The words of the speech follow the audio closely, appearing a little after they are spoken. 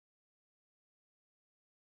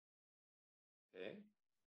Okay.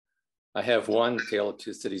 I have one Tale of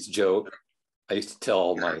Two Cities joke I used to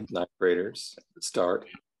tell my ninth graders at the start.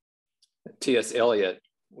 T.S. Eliot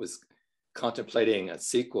was contemplating a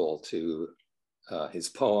sequel to his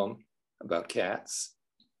poem about cats,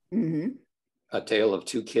 A Tale of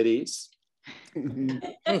Two Kitties. Wait,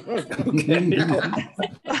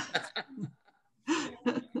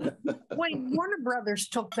 Warner Brothers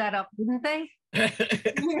took that up, didn't they?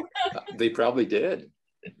 They probably did.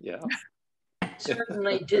 Yeah.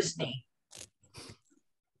 Certainly Disney.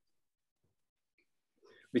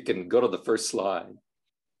 We can go to the first slide.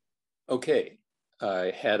 Okay,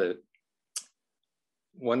 I had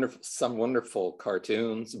some wonderful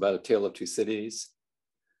cartoons about A Tale of Two Cities,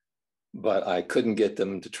 but I couldn't get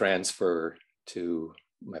them to transfer to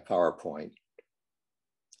my PowerPoint.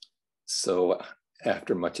 So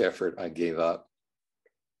after much effort, I gave up.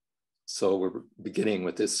 So we're beginning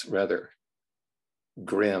with this rather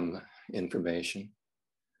grim information.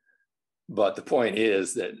 But the point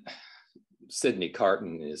is that Sidney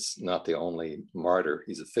Carton is not the only martyr.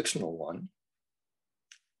 He's a fictional one.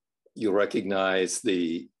 You'll recognize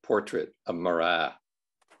the portrait of Marat,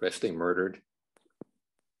 freshly murdered.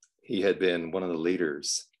 He had been one of the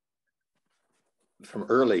leaders from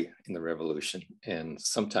early in the revolution and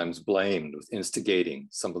sometimes blamed with instigating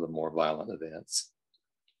some of the more violent events.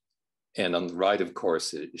 And on the right, of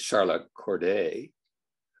course, is Charlotte Corday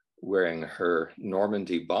wearing her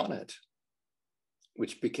Normandy bonnet,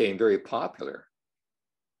 which became very popular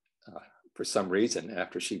for some reason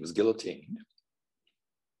after she was guillotined.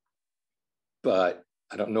 But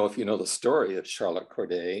I don't know if you know the story of Charlotte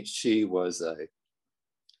Corday. She was a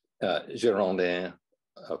Girondin,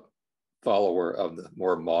 a follower of the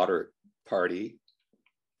more moderate party.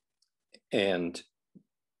 And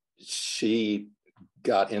she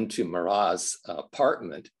got into Marat's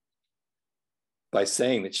apartment by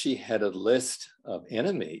saying that she had a list of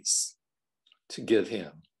enemies to give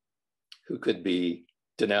him who could be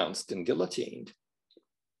denounced and guillotined.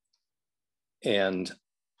 And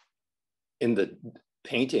in the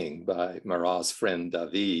painting by Marat's friend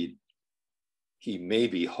David, he may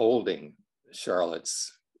be holding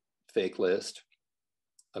Charlotte's fake list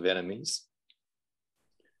of enemies,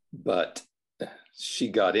 but she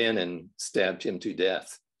got in and stabbed him to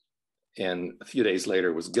death. And a few days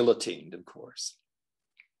later was guillotined, of course.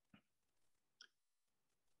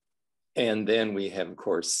 And then we have, of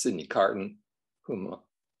course, Sidney Carton, whom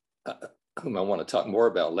I want to talk more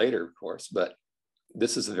about later, of course, but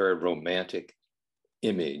this is a very romantic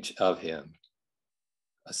image of him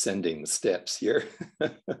ascending the steps here.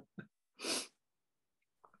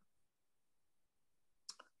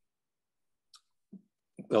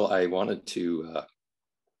 Well, I wanted to,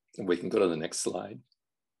 we can go to the next slide.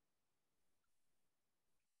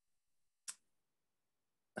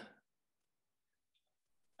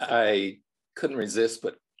 I couldn't resist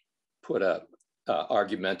but put up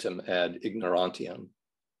argumentum ad ignorantium,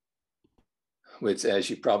 which, as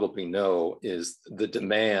you probably know, is the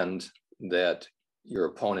demand that your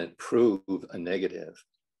opponent prove a negative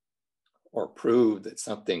or prove that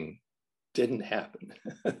something didn't happen.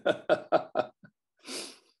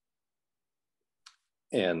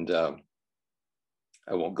 And I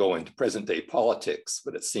won't go into present day politics,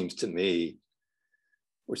 but it seems to me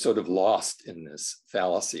we're sort of lost in this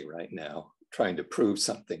fallacy right now, trying to prove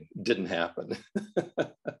something didn't happen.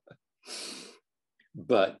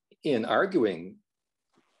 But in arguing,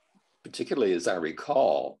 particularly as I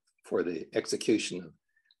recall, for the execution of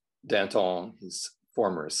Danton, his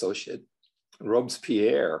former associate,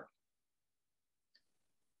 Robespierre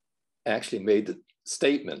actually made the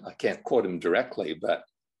statement, I can't quote him directly, but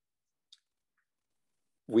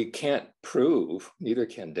we can't prove, neither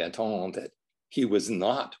can Danton, that he was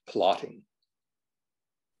not plotting.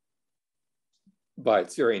 By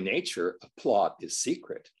its very nature, a plot is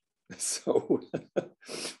secret. So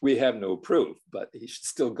we have no proof, but he should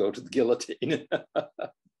still go to the guillotine.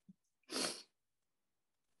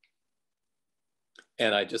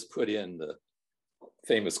 And I just put in the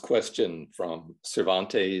famous question from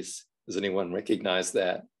Cervantes. Does anyone recognize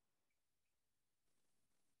that?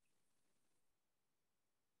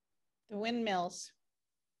 The windmills.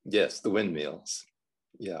 Yes, the windmills.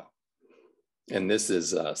 Yeah. And this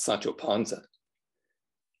is Sancho Panza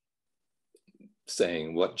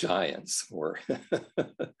saying what giants were.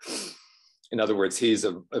 In other words, he's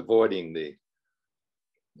avoiding the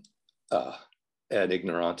ad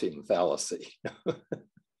ignorantium fallacy.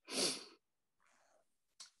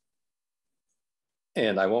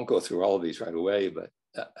 And I won't go through all of these right away, but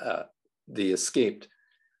the escaped,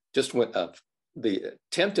 just went up, the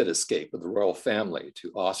attempted escape of the royal family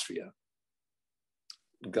to Austria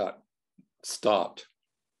got stopped,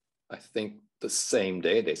 I think the same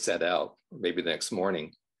day they set out, or maybe the next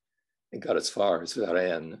morning, and got as far as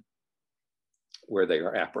Varennes, where they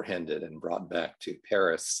are apprehended and brought back to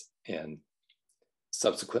Paris and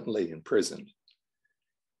subsequently imprisoned.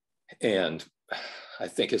 And I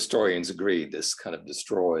think historians agree this kind of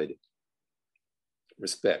destroyed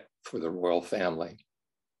respect for the royal family.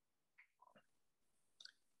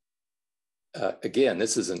 Again,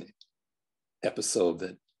 this is an episode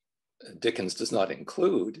that Dickens does not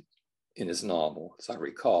include in his novel, as I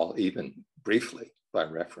recall, even briefly by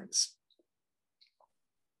reference.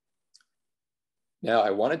 Now,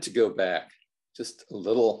 I wanted to go back just a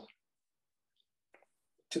little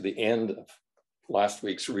to the end of last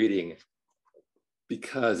week's reading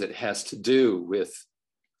because it has to do with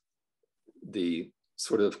the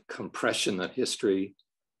sort of compression of history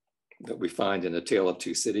that we find in A Tale of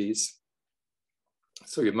Two Cities.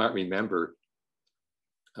 So you might remember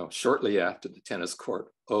shortly after the tennis court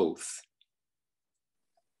oath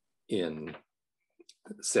in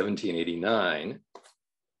 1789,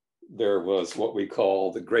 there was what we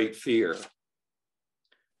call the Great Fear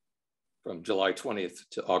from July 20th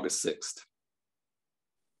to August 6th.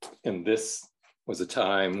 And this was a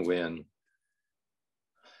time when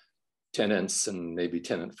tenants and maybe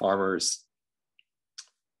tenant farmers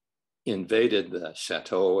invaded the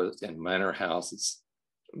chateaux and manor houses,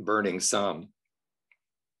 burning some.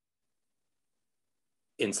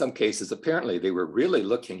 In some cases, apparently, they were really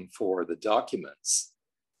looking for the documents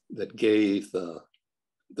that gave the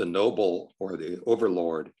noble or the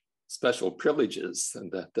overlord special privileges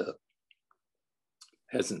and that the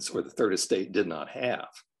peasants or the third estate did not have.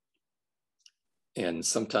 And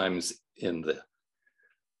sometimes in the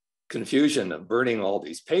confusion of burning all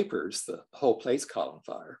these papers, the whole place caught on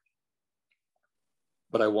fire.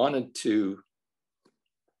 But I wanted to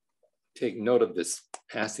take note of this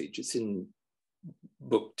passage. It's in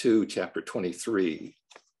Book 2, Chapter 23.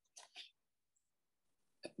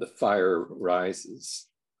 The fire rises.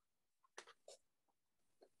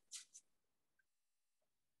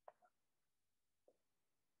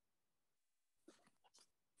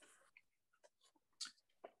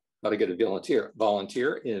 How to get a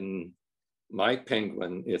volunteer in my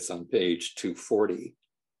Penguin, it's on page 240.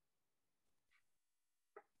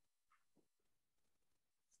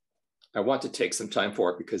 I want to take some time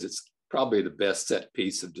for it because it's probably the best set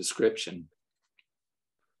piece of description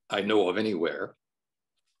I know of anywhere.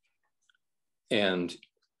 And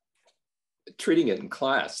treating it in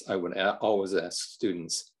class, I would always ask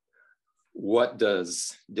students, what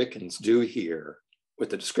does Dickens do here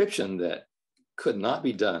with the description that could not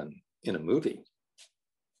be done in a movie?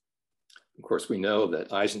 Of course, we know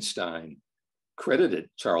that Eisenstein credited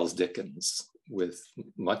Charles Dickens with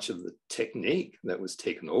much of the technique that was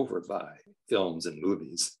taken over by films and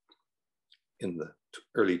movies in the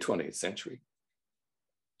early 20th century.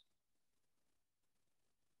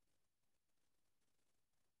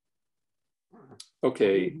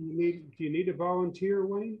 Okay. Do you need a volunteer,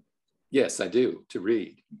 Wayne? Yes, I do, to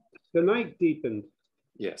read. The night deepened.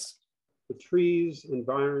 Yes. The trees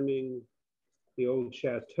environing the old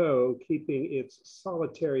chateau, keeping its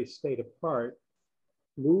solitary state apart,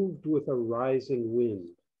 moved with a rising wind,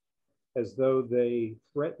 as though they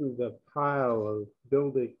threatened the pile of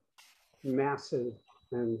building massive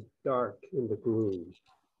and dark in the gloom.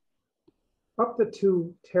 Up the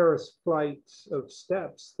two terrace flights of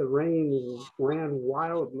steps, the rain ran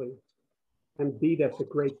wildly and beat at the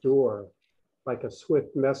great door like a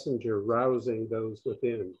swift messenger rousing those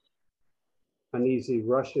within. Uneasy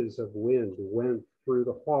rushes of wind went through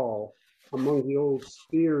the hall among the old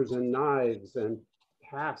spears and knives and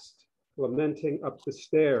passed, lamenting up the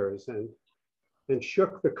stairs and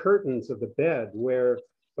shook the curtains of the bed where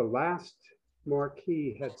the last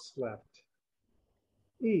Marquis had slept.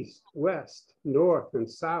 East, west, north, and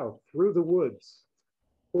south, through the woods,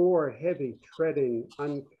 four heavy, treading,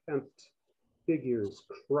 unkempt figures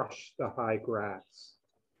crushed the high grass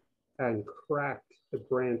and cracked the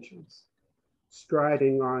branches,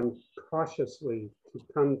 striding on cautiously to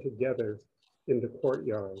come together in the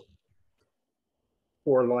courtyard.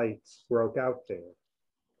 Four lights broke out there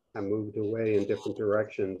and moved away in different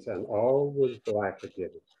directions, and all was black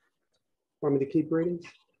again. Want me to keep reading?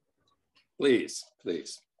 Please,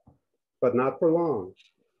 please. But not for long.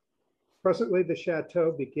 Presently, the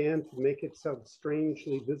chateau began to make itself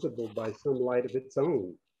strangely visible by some light of its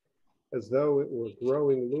own, as though it were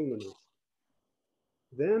growing luminous.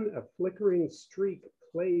 Then a flickering streak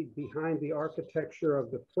played behind the architecture of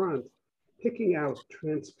the front, picking out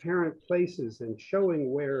transparent places and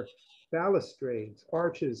showing where balustrades,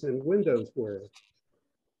 arches, and windows were.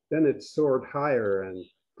 Then it soared higher and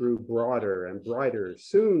grew broader and brighter.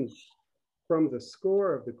 Soon, from the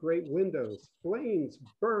score of the great windows, flames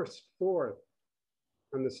burst forth,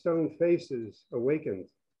 and the stone faces awakened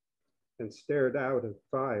and stared out of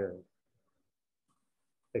fire.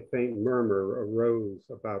 A faint murmur arose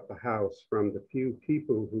about the house from the few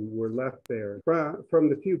people who were left there,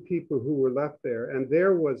 and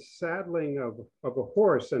there was saddling of a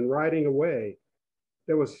horse and riding away.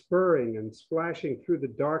 There was spurring and splashing through the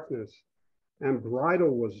darkness, and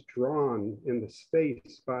bridle was drawn in the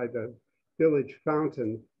space by the village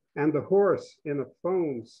fountain, and the horse in a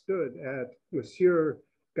foam stood at Monsieur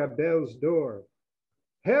Gabelle's door.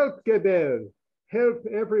 Help, Gabelle! Help,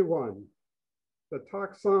 everyone! The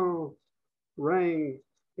tocsin rang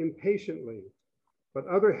impatiently, but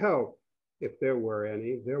other help, if there were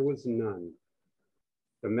any, there was none.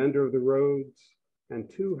 The mender of the roads and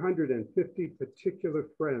 250 particular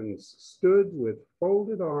friends stood with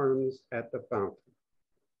folded arms at the fountain,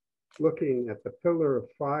 looking at the pillar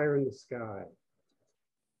of fire in the sky.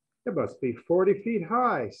 It must be 40 feet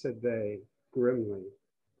high, said they grimly,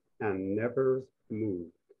 and never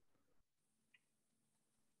moved.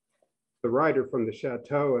 The rider from the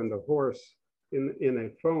chateau and the horse in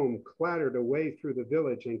a foam clattered away through the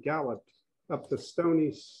village and galloped up the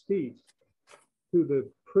stony steep to the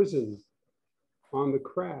prison on the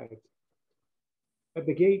crag. At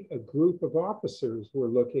the gate, a group of officers were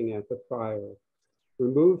looking at the fire.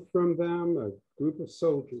 Removed from them, a group of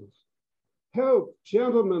soldiers. Help,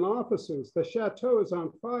 gentlemen officers, the chateau is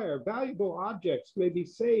on fire. Valuable objects may be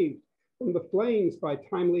saved from the flames by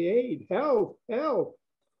timely aid. Help, help.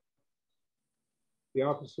 The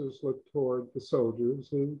officers looked toward the soldiers,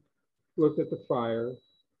 who looked at the fire,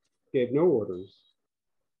 gave no orders,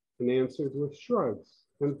 and answered with shrugs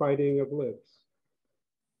and biting of lips.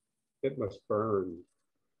 It must burn.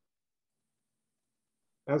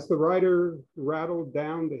 As the rider rattled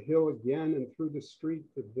down the hill again and through the street,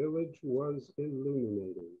 the village was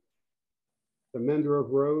illuminated. The mender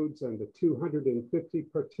of roads and the 250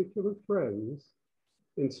 particular friends,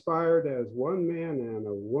 inspired as one man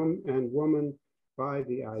and woman by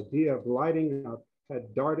the idea of lighting up,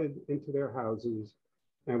 had darted into their houses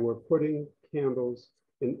and were putting candles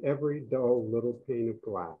in every dull little pane of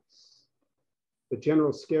glass. The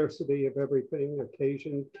general scarcity of everything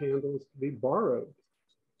occasioned candles to be borrowed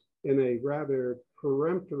in a rather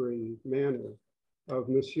peremptory manner of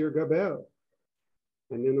Monsieur Gabelle.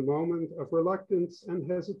 And in a moment of reluctance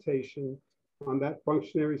and hesitation on that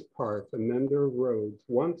functionary's part, the mender of roads,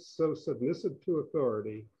 once so submissive to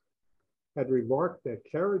authority, had remarked that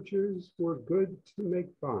carriages were good to make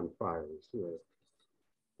bonfires with,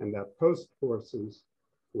 and that post horses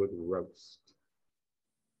would roast.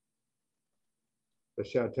 The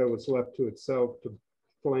chateau was left to itself to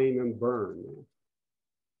flame and burn.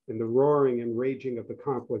 In the roaring and raging of the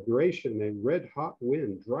conflagration, a red-hot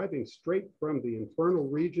wind driving straight from the infernal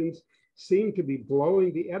regions seemed to be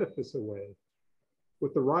blowing the edifice away.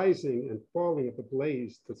 With the rising and falling of the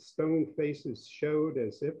blaze, the stone faces showed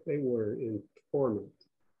as if they were in torment.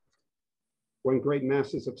 When great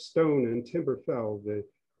masses of stone and timber fell, the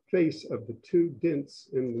face of the two dints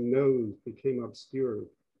in the nose became obscured.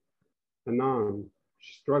 Anon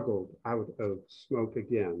struggled out of smoke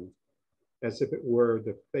again, as if it were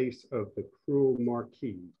the face of the cruel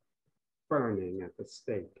Marquis, burning at the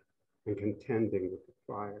stake and contending with the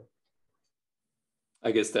fire. I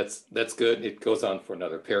guess that's good. It goes on for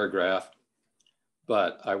another paragraph,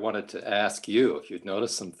 but I wanted to ask you if you'd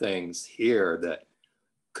noticed some things here that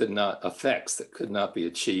effects that could not be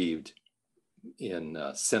achieved in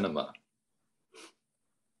cinema.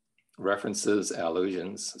 References,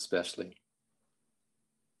 allusions, especially.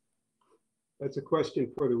 That's a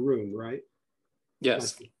question for the room, right?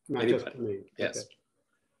 Yes. Not just for me. Yes. Okay.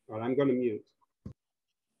 All right, I'm going to mute.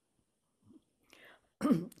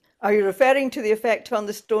 Are you referring to the effect on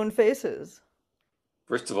the stone faces?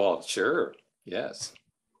 First of all, sure, yes.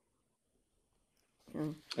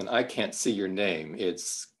 Mm. And I can't see your name.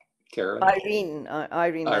 It's Karen? Irene.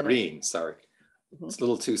 Irene. Irene, sorry. Mm-hmm. It's a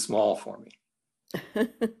little too small for me.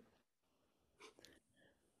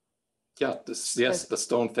 Yeah, yes, the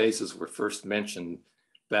stone faces were first mentioned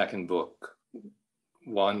back in book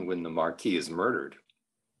 1 when the Marquis is murdered.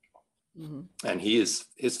 Mm-hmm. And his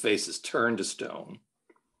face is turned to stone.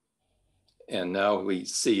 And now we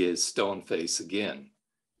see his stone face again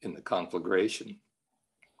in the conflagration.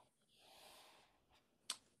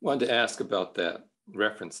 Wanted to ask about that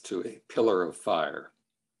reference to a pillar of fire.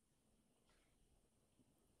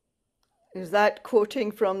 Is that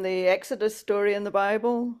quoting from the Exodus story in the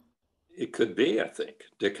Bible? It could be, I think.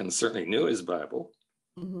 Dickens certainly knew his Bible,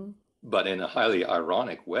 mm-hmm. but in a highly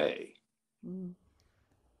ironic way. Mm.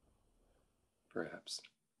 perhaps.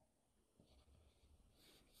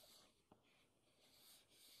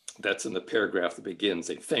 That's in the paragraph that begins,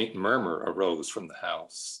 a faint murmur arose from the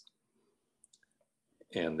house.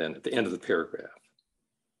 And then at the end of the paragraph,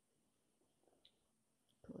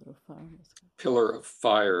 pillar of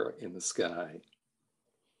fire in the sky,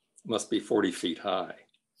 must be 40 feet high.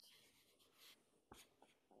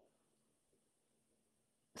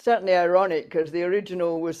 Certainly ironic, because the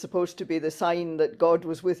original was supposed to be the sign that God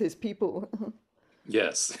was with his people.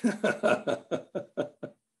 Yes.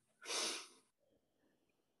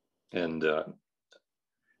 And the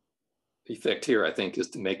effect here, I think, is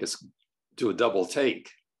to make us do a double take.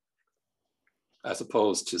 As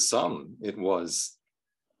opposed to some, it was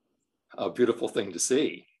a beautiful thing to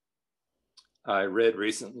see. I read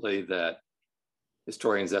recently that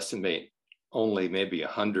historians estimate only maybe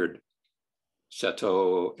 100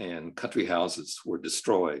 chateaux and country houses were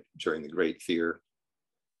destroyed during the Great Fear.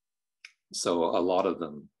 So a lot of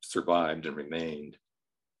them survived and remained.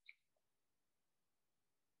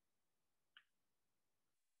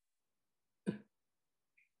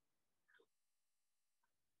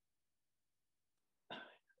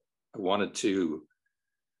 I wanted to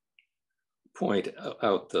point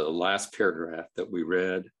out the last paragraph that we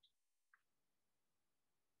read.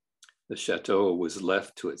 The chateau was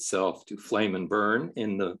left to itself to flame and burn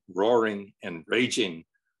in the roaring and raging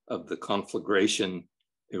of the conflagration,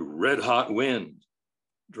 a red hot wind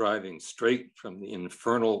driving straight from the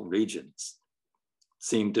infernal regions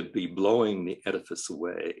seemed to be blowing the edifice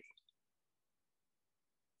away.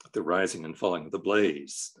 The rising and falling of the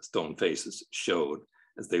blaze, the stone faces showed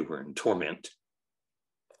as they were in torment.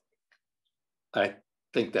 I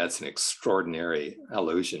think that's an extraordinary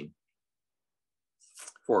allusion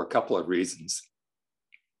for a couple of reasons.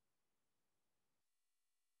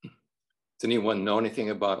 Does anyone know anything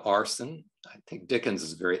about arson? I think Dickens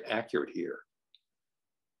is very accurate here.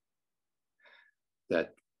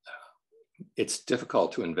 That it's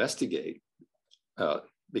difficult to investigate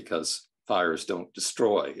because fires don't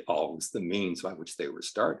destroy always the means by which they were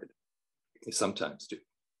started. They sometimes do.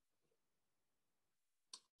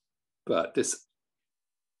 But this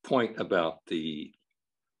point about the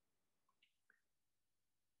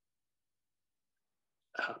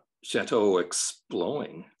chateau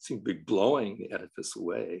exploding, seemed to be blowing the edifice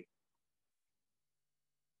away.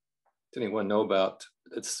 Does anyone know about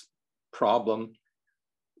this problem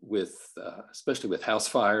with, especially with house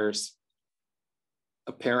fires?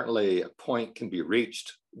 Apparently a point can be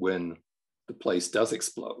reached when the place does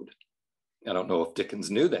explode. I don't know if Dickens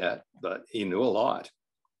knew that, but he knew a lot.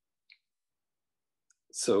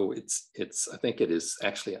 So I think it is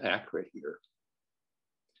actually accurate here.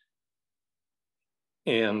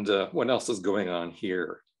 And what else is going on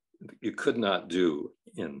here you could not do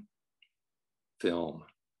in film?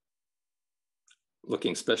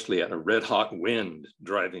 Looking especially at a red hot wind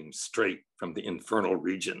driving straight from the infernal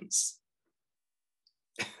regions.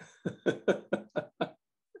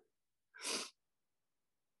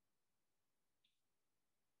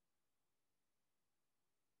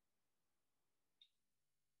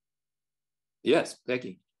 Yes,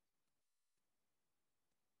 Becky.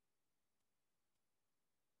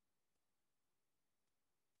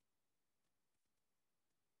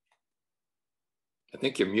 I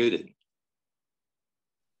think you're muted.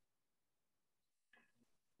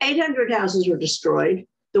 800 houses were destroyed.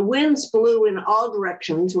 The winds blew in all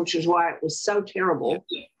directions, which is why it was so terrible.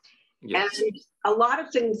 Yes. Yes. And a lot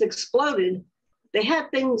of things exploded. They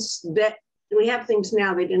had things that we have things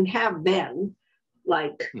now they didn't have then,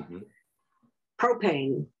 like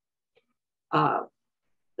propane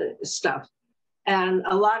stuff. And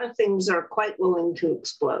a lot of things are quite willing to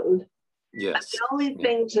explode. Yes. The only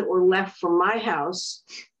things that were left from my house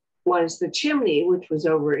was the chimney, which was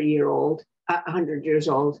over 100 years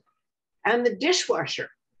old, and the dishwasher.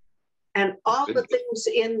 And all the things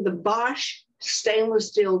in the Bosch stainless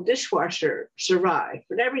steel dishwasher survived,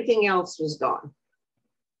 but everything else was gone.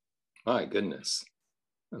 My goodness.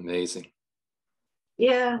 Amazing.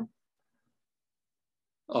 Yeah.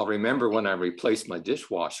 I'll remember when I replaced my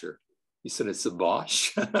dishwasher. You said it's a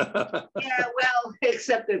Bosch? Yeah, well,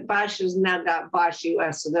 except that Bosch has now got Bosch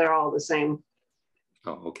US, so they're all the same.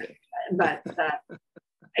 Oh, okay. But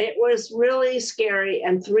it was really scary.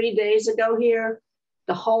 And 3 days ago here,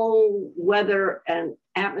 the whole weather and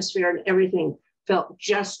atmosphere and everything felt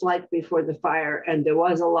just like before the fire. And there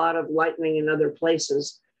was a lot of lightning in other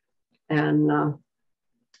places. And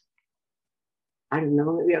I don't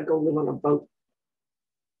know, maybe I'll go live on a boat.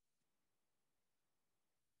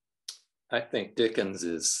 I think Dickens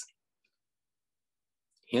is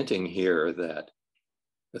hinting here that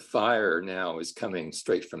the fire now is coming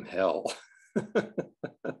straight from hell.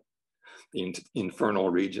 the infernal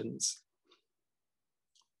regions.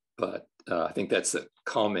 But I think that's a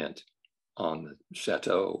comment on the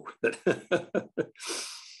chateau that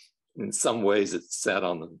in some ways it sat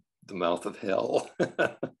on the mouth of hell.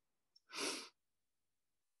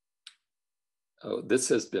 Oh, this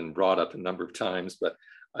has been brought up a number of times, but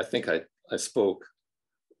I think I spoke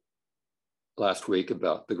last week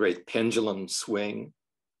about the great pendulum swing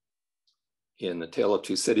in The Tale of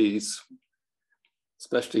Two Cities,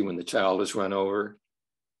 especially when the child is run over.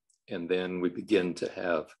 And then we begin to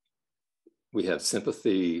have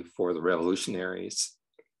sympathy for the revolutionaries.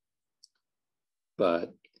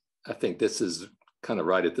 But I think this is kind of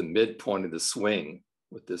right at the midpoint of the swing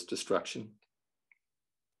with this destruction.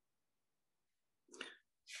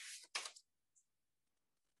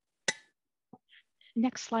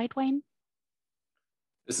 Next slide, Wayne.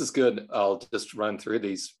 This is good. I'll just run through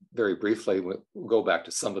these very briefly. We'll go back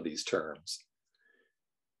to some of these terms.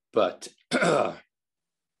 But the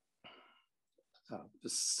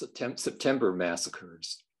September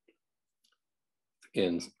massacres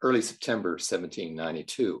in early September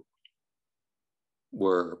 1792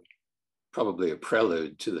 were probably a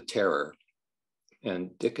prelude to the terror.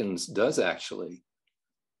 And Dickens does actually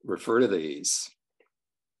refer to these,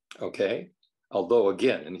 okay? Although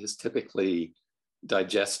again, in his typically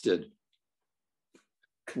digested,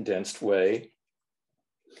 condensed way.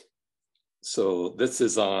 So this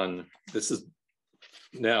is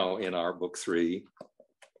now in our book 3,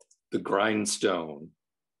 The Grindstone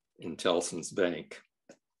in Tellson's Bank.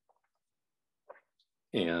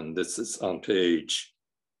 And this is on page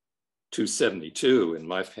 272 in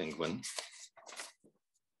my Penguin.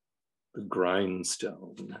 The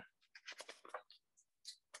Grindstone.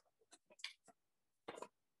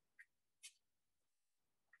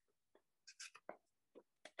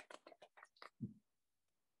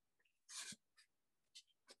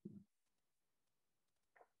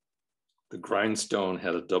 The grindstone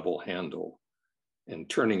had a double handle, and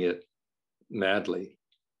turning it madly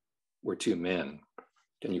were 2 men.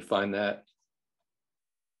 Can you find that?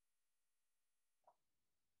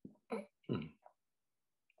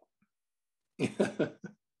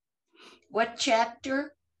 What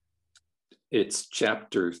chapter? It's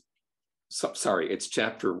chapter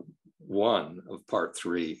 1 of part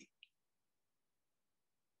 3.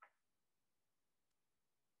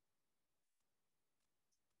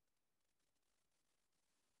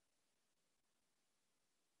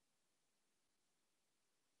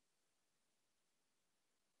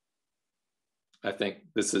 I think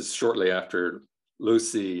this is shortly after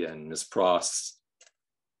Lucy and Miss Pross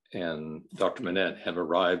and Dr. Manette have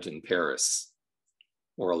arrived in Paris,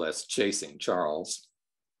 more or less chasing Charles.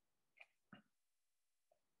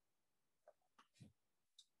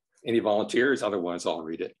 Any volunteers? Otherwise, I'll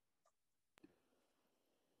read it.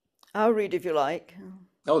 I'll read if you like.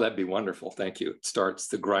 Oh, that'd be wonderful. Thank you. It starts,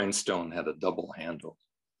 the grindstone had a double handle.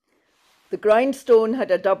 The grindstone had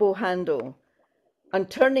a double handle, and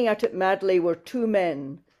turning at it madly were 2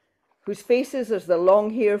 men, whose faces, as the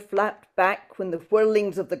long hair flapped back when the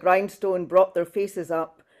whirlings of the grindstone brought their faces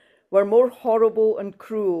up, were more horrible and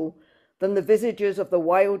cruel than the visages of the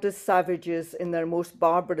wildest savages in their most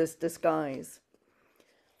barbarous disguise.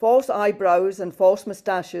 False eyebrows and false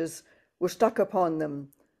moustaches were stuck upon them,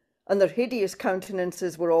 and their hideous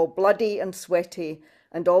countenances were all bloody and sweaty,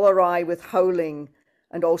 and all awry with howling,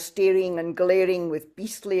 and all staring and glaring with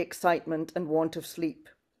beastly excitement and want of sleep.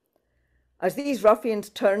 As these ruffians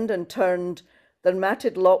turned and turned, their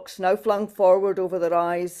matted locks now flung forward over their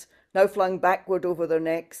eyes, now flung backward over their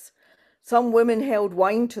necks, some women held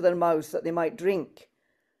wine to their mouths that they might drink,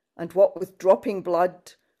 and what with dropping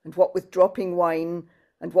blood, and what with dropping wine,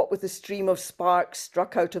 and what with a stream of sparks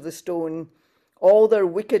struck out of the stone, all their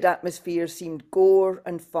wicked atmosphere seemed gore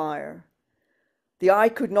and fire. The eye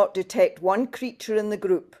could not detect one creature in the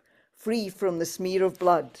group free from the smear of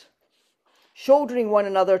blood. Shouldering one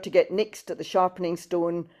another to get next at the sharpening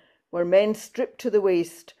stone were men stripped to the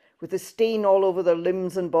waist, with a stain all over their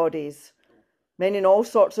limbs and bodies, men in all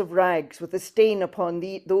sorts of rags, with a stain upon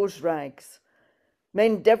those rags,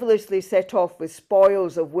 men devilishly set off with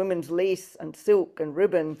spoils of women's lace and silk and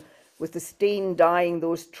ribbon, with the stain dyeing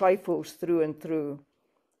those trifles through and through.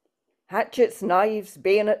 Hatchets, knives,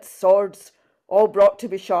 bayonets, swords, all brought to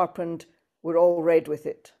be sharpened, were all red with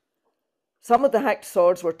it. Some of the hacked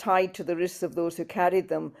swords were tied to the wrists of those who carried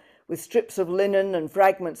them with strips of linen and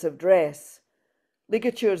fragments of dress,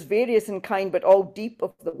 ligatures various in kind but all deep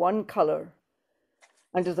of the one colour.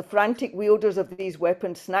 And as the frantic wielders of these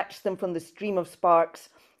weapons snatched them from the stream of sparks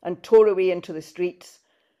and tore away into the streets,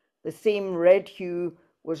 the same red hue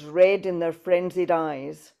was red in their frenzied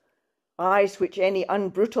eyes, eyes which any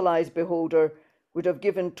unbrutalized beholder would have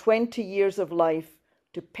given 20 years of life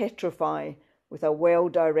to petrify with a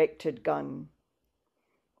well-directed gun.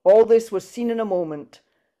 All this was seen in a moment,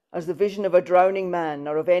 as the vision of a drowning man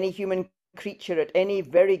or of any human creature at any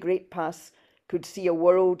very great pass could see a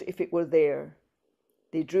world if it were there.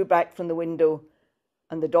 They drew back from the window,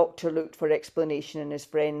 and the doctor looked for explanation in his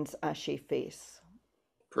friend's ashy face.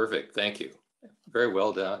 Perfect, thank you. Very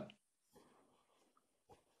well done.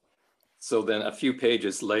 So then a few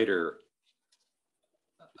pages later,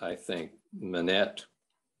 I think Manette,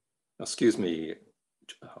 excuse me,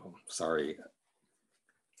 sorry,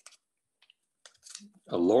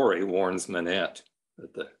 Laurie warns Manette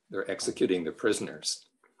that they're executing the prisoners.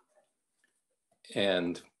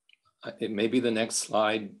 And it may be the next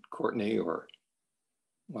slide, Courtney, or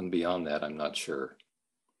one beyond that, I'm not sure.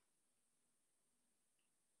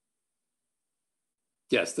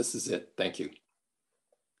 Yes, this is it, thank you.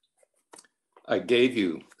 I gave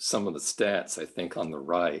you some of the stats, I think, on the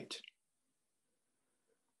right.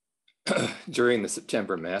 During the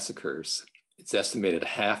September massacres, it's estimated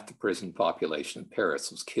half the prison population in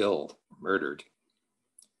Paris was killed, murdered.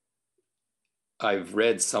 I've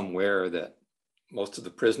read somewhere that most of the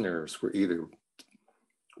prisoners were either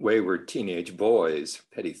wayward teenage boys,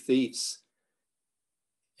 petty thieves,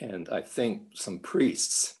 and I think some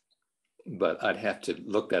priests, but I'd have to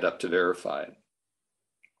look that up to verify it.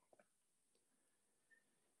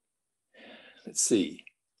 Let's see.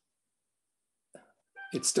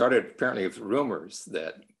 It started apparently with rumors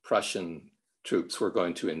that Prussian troops were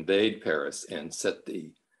going to invade Paris and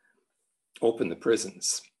open the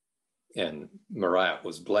prisons, and Marat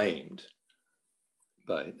was blamed,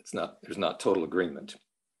 but there's not total agreement.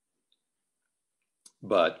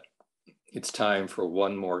 But it's time for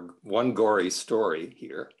one gory story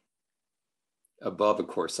here. Above, of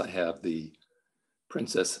course, I have the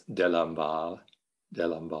Princess de Lamballe,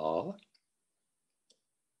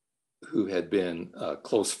 who had been a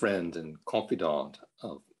close friend and confidant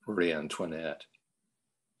of Marie Antoinette.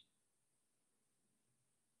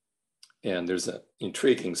 And there's an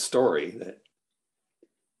intriguing story that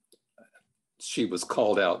she was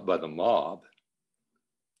called out by the mob.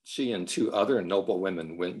 She and two other noble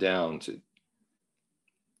women went down to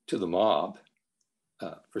the mob.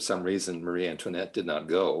 For some reason, Marie Antoinette did not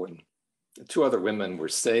go, and the two other women were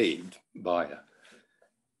saved by a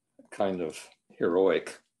kind of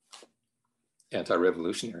heroic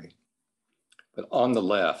anti-revolutionary. But on the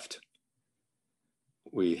left,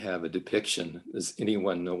 we have a depiction. Does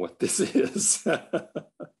anyone know what this is?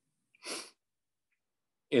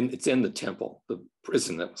 It's in the Temple, the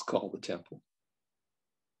prison that was called the Temple.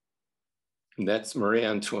 And that's Marie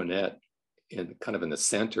Antoinette kind of in the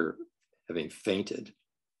center, having fainted.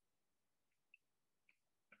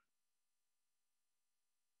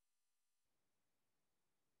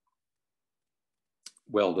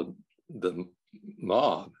 Well, the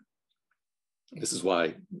mob, this is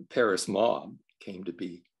why Paris mob came to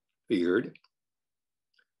be feared,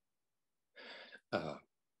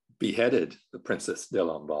 beheaded the Princess de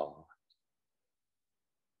Lamballe.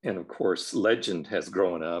 And of course, legend has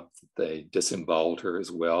grown up that they disemboweled her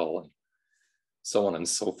as well, and so on and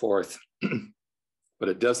so forth. But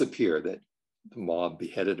it does appear that the mob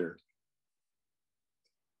beheaded her.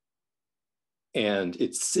 And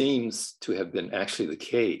it seems to have been actually the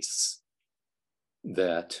case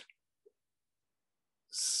that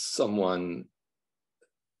someone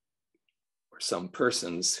or some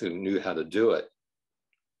persons who knew how to do it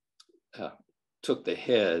took the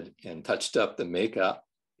head and touched up the makeup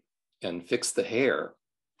and fixed the hair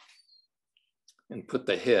and put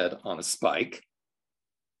the head on a spike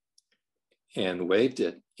and waved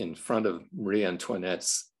it in front of Marie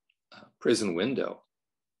Antoinette's prison window.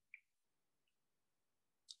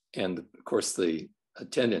 And of course, the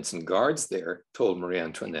attendants and guards there told Marie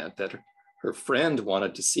Antoinette that her friend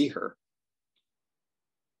wanted to see her.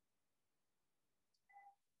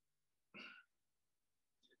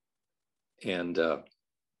 And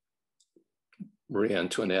Marie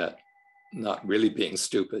Antoinette, not really being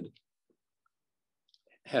stupid,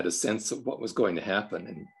 had a sense of what was going to happen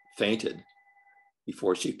and fainted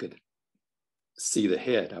before she could see the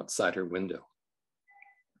head outside her window.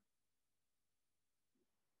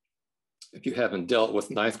 If you haven't dealt with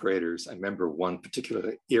ninth graders, I remember one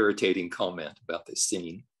particularly irritating comment about this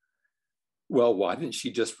scene. Well, why didn't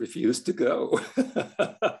she just refuse to go?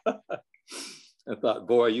 I thought,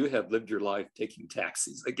 boy, you have lived your life taking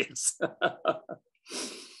taxis, I guess.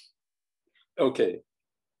 Okay.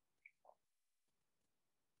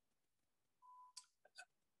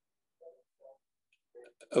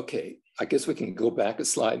 Okay, I guess we can go back a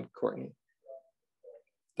slide, Courtney.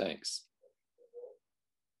 Thanks.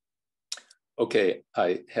 Okay,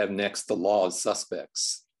 I have next the Law of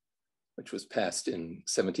Suspects, which was passed in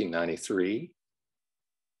 1793.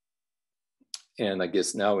 And I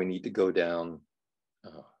guess now we need to go down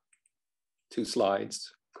 2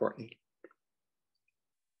 slides, Courtney.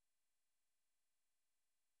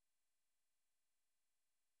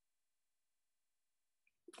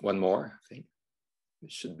 One more, I think.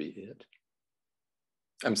 This should be it.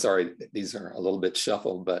 I'm sorry, these are a little bit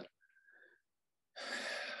shuffled, but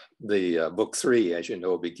the book 3, as you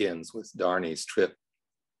know, begins with Darnay's trip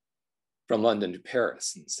from London to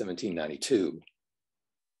Paris in 1792.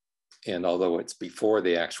 And although it's before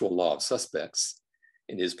the actual Law of Suspects,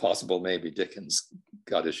 it is possible maybe Dickens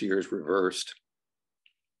got his years reversed.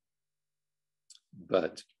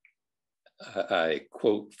 But I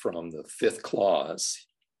quote from the 5th clause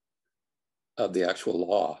of the actual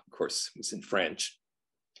law. Of course, it's in French.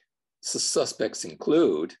 Suspects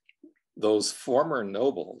include those former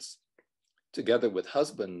nobles, together with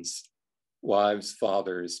husbands, wives,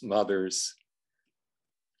 fathers, mothers,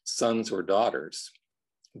 sons or daughters,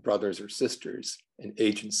 brothers or sisters, and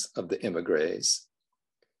agents of the émigrés,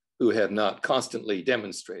 who have not constantly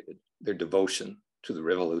demonstrated their devotion to the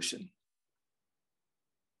revolution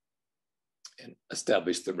and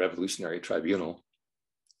established the Revolutionary Tribunal.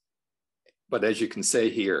 But as you can say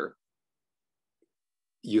here,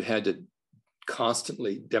 you had to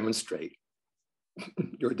constantly demonstrate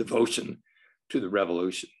your devotion to the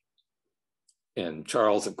revolution. And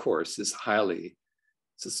Charles, of course, is highly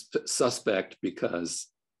suspect because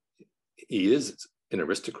he is an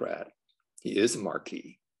aristocrat. He is a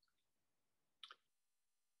marquis.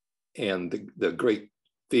 And the great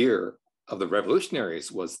fear of the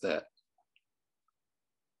revolutionaries was that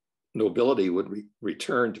nobility would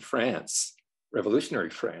return to France,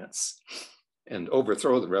 revolutionary France, and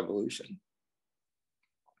overthrow the revolution.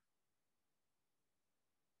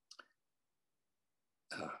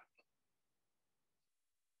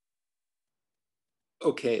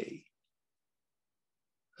 Okay.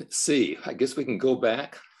 Let's see. I guess we can go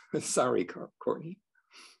back. Sorry, Courtney.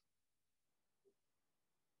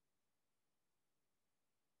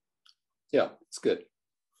 Yeah, it's good.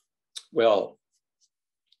 Well,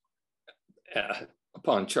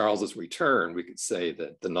 upon Charles's return, we could say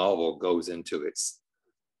that the novel goes into its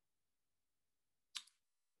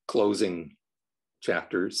closing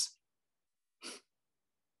chapters.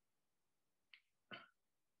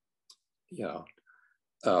 Yeah.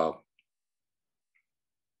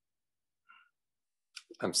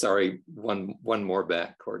 I'm sorry, one more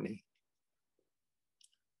back, Courtney.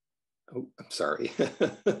 Oh, I'm sorry.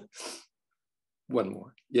 One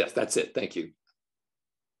more. Yes, that's it. Thank you.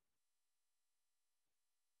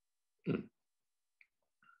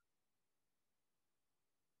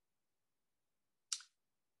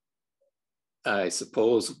 I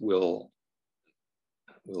suppose we'll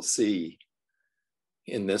see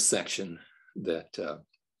in this section that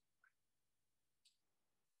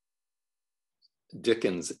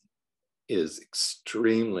Dickens is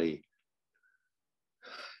extremely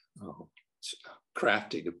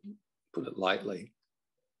crafty, to put it lightly.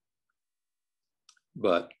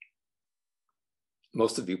 But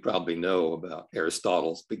most of you probably know about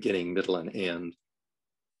Aristotle's beginning, middle, and end,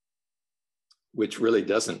 which really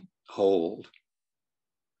doesn't hold,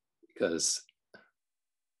 because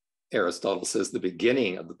Aristotle says the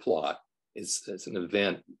beginning of the plot is an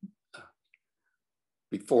event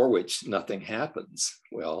before which nothing happens.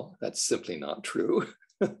 Well, that's simply not true.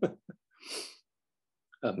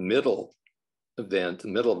 A middle event, the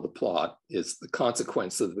middle of the plot, is the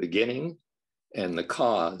consequence of the beginning and the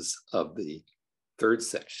cause of the 3rd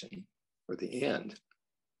section, or the end.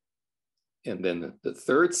 And then the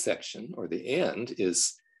 3rd section, or the end,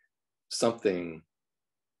 is something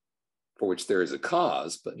for which there is a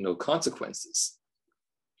cause, but no consequences.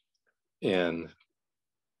 And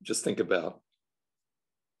just think about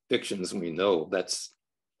fictions, and we know that's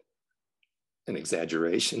an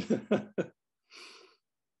exaggeration.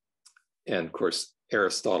 And of course,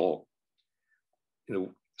 Aristotle,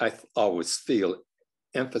 I always feel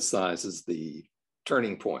emphasizes the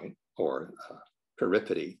turning point, or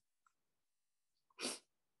peripety.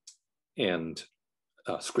 And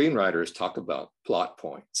screenwriters talk about plot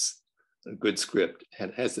points. A good script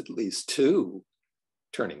has at least 2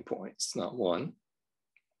 turning points, not 1.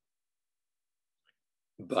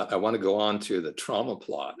 But I want to go on to the trauma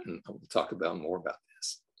plot, and I will talk about more about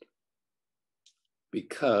this.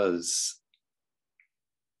 Because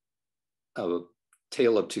A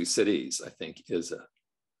Tale of Two Cities, I think, is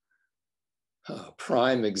a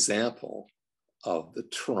prime example of the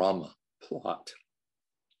trauma plot.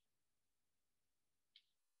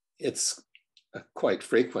 It's a quite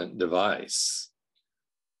frequent device,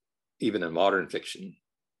 even in modern fiction,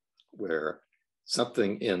 where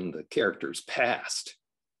something in the character's past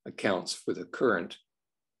accounts for the current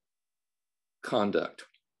conduct,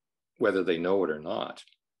 whether they know it or not.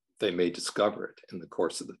 They may discover it in the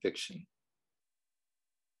course of the fiction.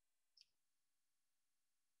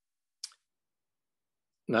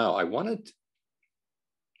 Now, I wanted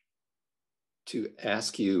to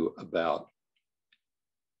ask you about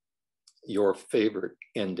your favorite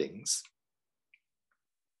endings.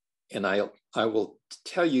 And I will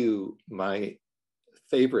tell you my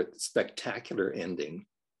favorite spectacular ending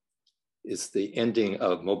is the ending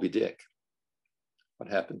of Moby Dick. What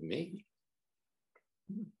happened to me?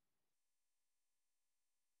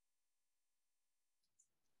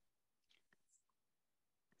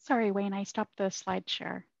 Sorry, Wayne, I stopped the slide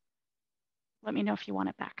share. Let me know if you want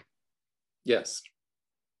it back. Yes.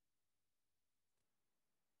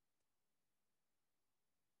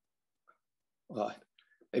 Well,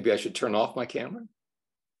 maybe I should turn off my camera.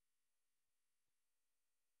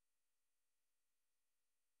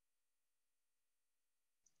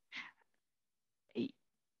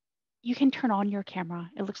 You can turn on your camera.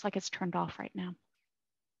 It looks like it's turned off right now.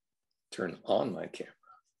 Turn on my camera.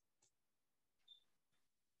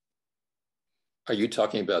 Are you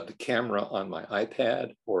talking about the camera on my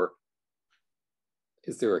iPad, or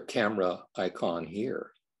is there a camera icon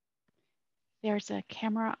here? There's a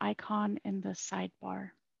camera icon in the sidebar.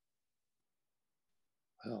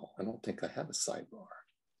 Well, I don't think I have a sidebar.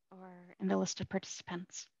 Or in the list of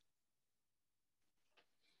participants.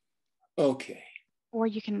 Okay. Or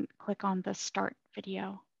you can click on the start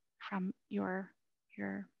video from your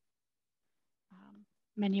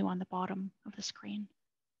menu on the bottom of the screen.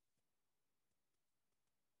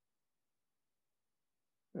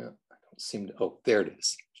 Yeah, I don't seem to, oh, there it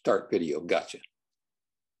is. Start video, gotcha.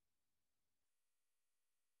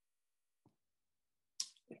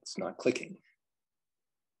 It's not clicking.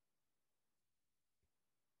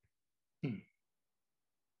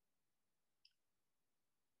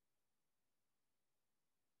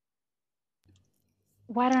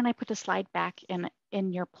 Why don't I put the slide back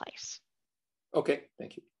in your place? Okay,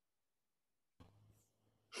 thank you.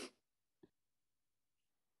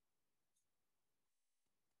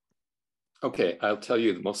 Okay, I'll tell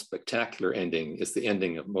you the most spectacular ending is the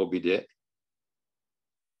ending of Moby Dick.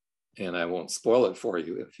 And I won't spoil it for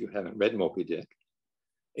you if you haven't read Moby Dick.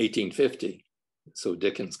 1850, so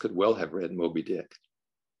Dickens could well have read Moby Dick.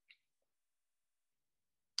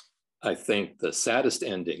 I think the saddest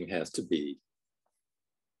ending has to be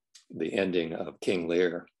the ending of King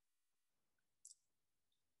Lear.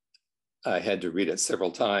 I had to read it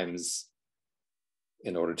several times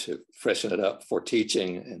in order to freshen it up for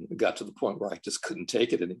teaching, and it got to the point where I just couldn't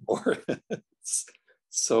take it anymore. It's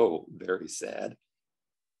so very sad.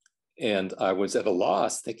 And I was at a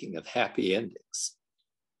loss thinking of happy endings.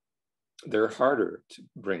 They're harder to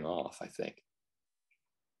bring off, I think.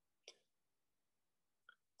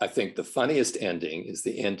 I think the funniest ending is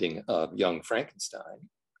the ending of Young Frankenstein,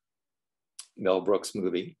 Mel Brooks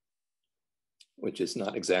movie, which is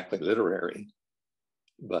not exactly literary,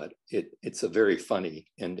 but it's a very funny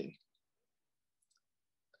ending.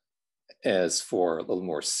 As for a little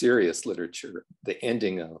more serious literature, the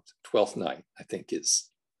ending of Twelfth Night, I think, is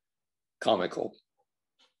comical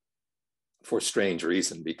for a strange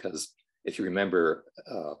reason, because if you remember,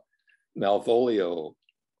 Malvolio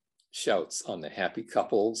shouts on the happy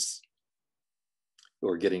couples who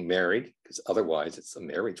are getting married, because otherwise it's a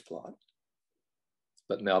marriage plot.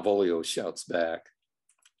 But Malvolio shouts back.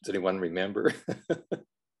 Does anyone remember?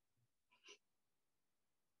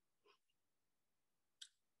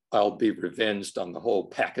 I'll be revenged on the whole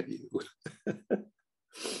pack of you.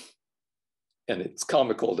 And it's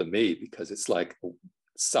comical to me because it's like a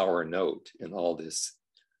sour note in all this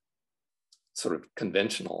sort of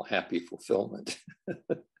conventional happy fulfillment.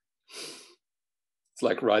 It's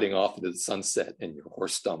like riding off into the sunset and your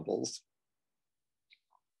horse stumbles.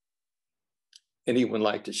 Anyone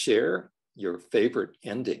like to share your favorite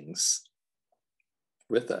endings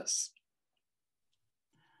with us?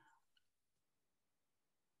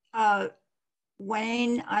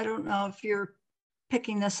 Wayne, I don't know if you're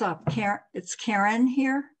picking this up. It's Karen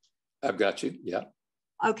here. I've got you, yeah.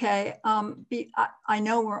 Okay, I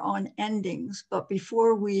know we're on endings, but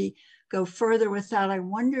before we go further with that, I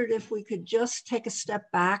wondered if we could just take a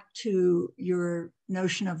step back to your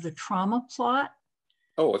notion of the trauma plot.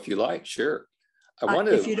 Oh, if you like, sure. I want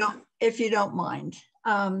to. If you don't mind,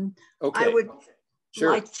 Okay. I would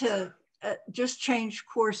Sure. like to just change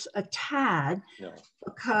course a tad,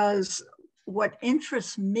 because what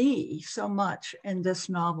interests me so much in this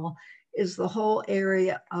novel is the whole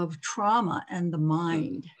area of trauma and the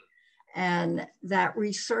mind. And that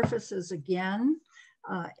resurfaces again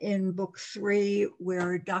in book 3,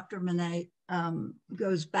 where Dr. Manet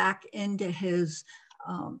goes back into his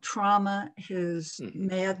trauma, his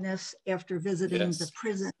madness after visiting the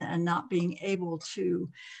prison and not being able to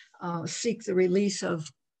seek the release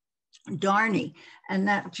of Darney. And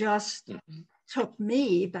that just took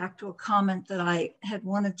me back to a comment that I had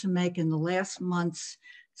wanted to make in the last month's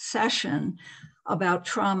session about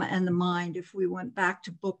trauma and the mind. If we went back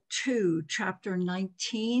to book 2, chapter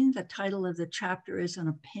 19, the title of the chapter is An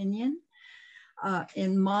Opinion.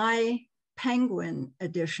 In my Penguin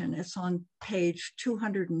edition, it's on page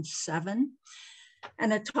 207,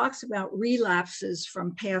 and it talks about relapses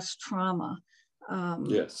from past trauma.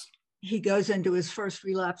 He goes into his first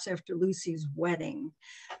relapse after Lucy's wedding.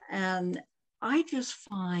 And I just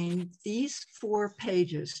find these 4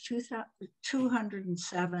 pages,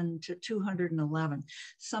 207 to 211,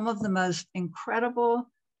 some of the most incredible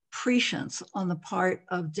prescience on the part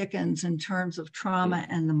of Dickens in terms of trauma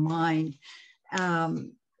and the mind.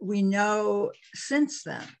 We know since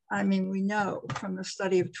then, I mean, we know from the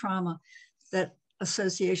study of trauma that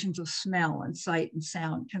associations of smell and sight and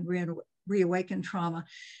sound can reawaken trauma.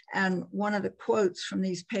 And one of the quotes from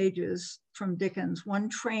these pages from Dickens, one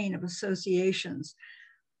train of associations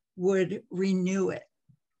would renew it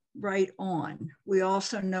right on. We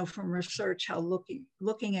also know from research how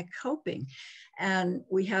looking at coping, and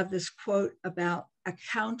we have this quote about a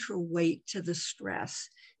counterweight to the stress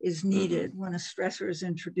is needed when a stressor is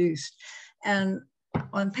introduced. And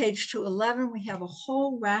on page 211, we have a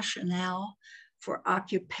whole rationale for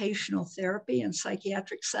occupational therapy in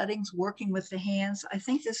psychiatric settings, working with the hands. I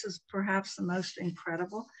think this is perhaps the most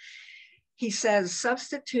incredible. He says,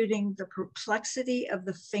 substituting the perplexity of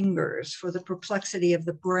the fingers for the perplexity of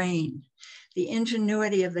the brain, the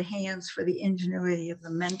ingenuity of the hands for the ingenuity of the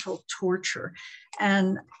mental torture.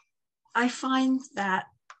 And I find that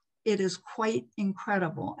it is quite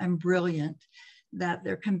incredible and brilliant that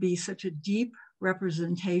there can be such a deep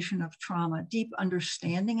representation of trauma, deep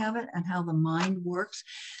understanding of it and how the mind works.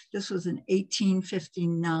 This was in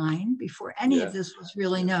 1859, before any of this was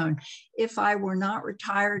really known. If I were not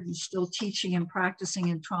retired and still teaching and practicing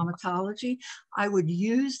in traumatology, I would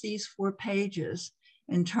use these 4 pages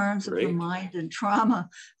in terms of the mind and trauma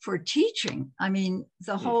for teaching. I mean,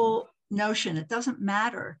 the whole notion, it doesn't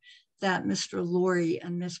matter that Mr. Laurie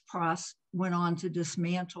and Miss Pross went on to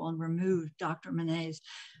dismantle and remove Dr. Manet's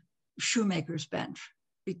shoemaker's bench,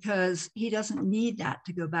 because he doesn't need that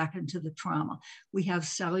to go back into the trauma. We have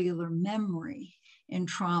cellular memory in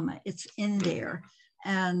trauma. It's in there.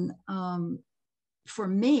 And for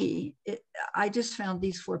me, I just found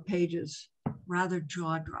these 4 pages rather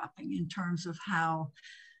jaw-dropping in terms of how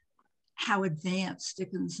advanced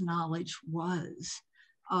Dickens' knowledge was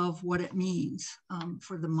of what it means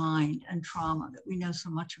for the mind and trauma that we know so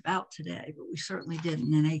much about today, but we certainly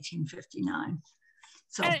didn't in 1859.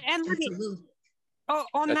 So and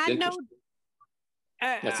on that note,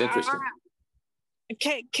 that's interesting.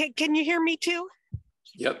 Can you hear me too?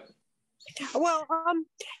 Yep. Well,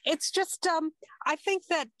 it's just I think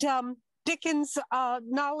that Dickens'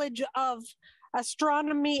 knowledge of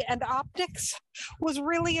astronomy and optics was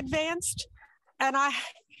really advanced, and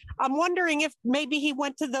I'm wondering if maybe he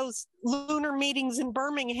went to those lunar meetings in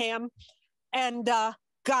Birmingham and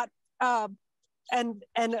got and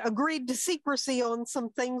agreed to secrecy on some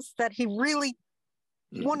things that he really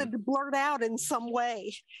wanted to blurt out in some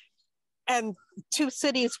way. And 2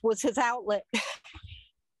 Cities was his outlet.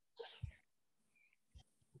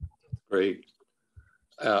 Great.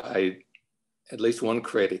 At least one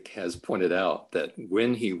critic has pointed out that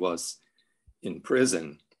when he was in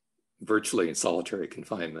prison, virtually in solitary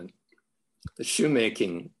confinement, the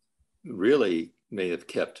shoemaking really may have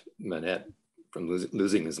kept Manet from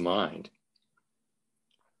losing his mind.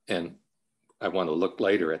 And I want to look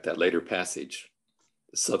later at that later passage,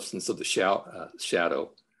 the substance of the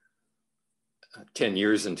shadow. 10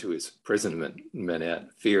 years into his imprisonment, Manet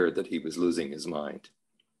feared that he was losing his mind.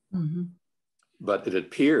 But it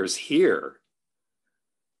appears here,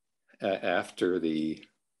 after the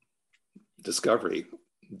discovery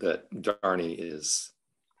that Darney is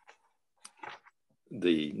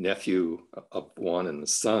the nephew of one and the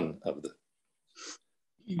son of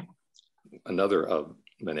another of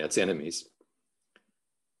Manet's enemies.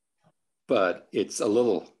 But it's a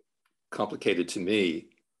little complicated to me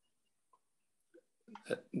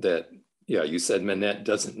that you said Manet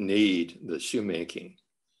doesn't need the shoemaking.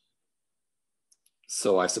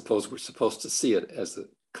 So I suppose we're supposed to see it as a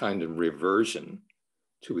kind of reversion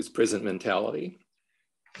to his prison mentality.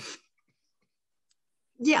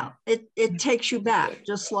 Yeah, it takes you back,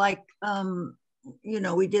 just like, you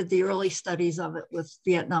know, we did the early studies of it with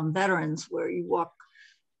Vietnam veterans, where you walk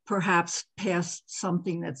perhaps past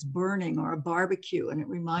something that's burning or a barbecue and it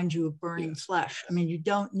reminds you of burning flesh. I mean, you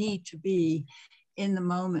don't need to be in the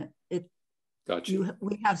moment. Gotcha.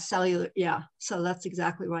 We have cellular, yeah. So that's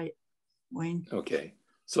exactly right, Wayne. Okay.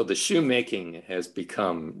 So the shoemaking has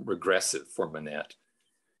become regressive for Manette.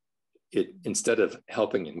 It, instead of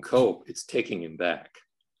helping him cope, it's taking him back.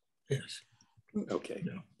 Yes. Okay.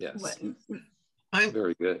 Yes. I'm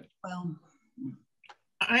very good. Well,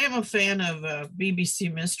 I am a fan of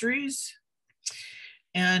BBC Mysteries.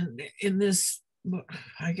 And in this,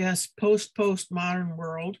 I guess, postmodern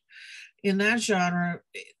world, in that genre,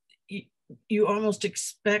 you almost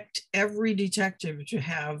expect every detective to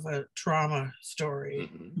have a trauma story.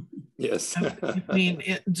 Mm-hmm. Yes. I mean,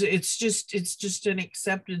 it's just an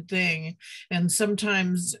accepted thing. And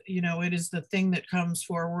sometimes, you know, it is the thing that comes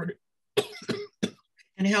forward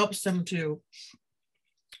and helps them to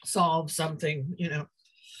solve something, you know.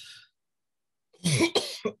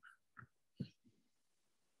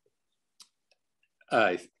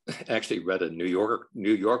 I actually read a New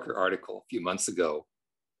Yorker article a few months ago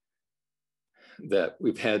that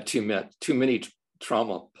we've had too many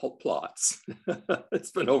trauma plots. It's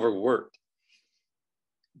been overworked,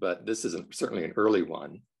 but this is certainly an early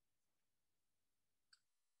one.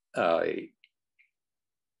 I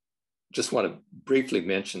just want to briefly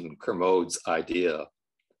mention Kermode's idea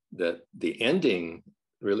that the ending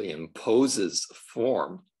really imposes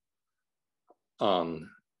form on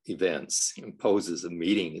events, imposes a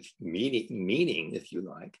meaning, if you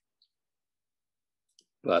like.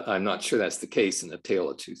 But I'm not sure that's the case in A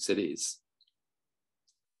Tale of Two Cities.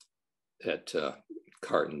 That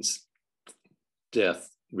Carton's death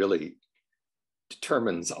really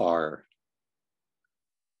determines our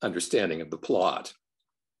understanding of the plot.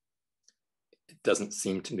 It doesn't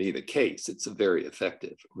seem to me the case. It's a very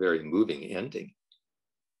effective, very moving ending.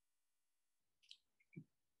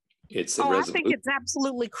 It's a I think it's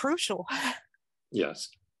absolutely crucial. Yes.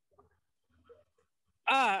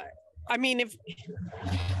 I mean, if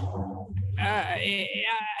I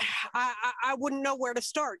wouldn't know where to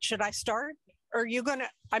start. Should I start? Are you gonna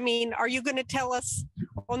tell us,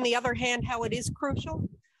 on the other hand, how it is crucial?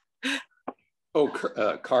 Oh,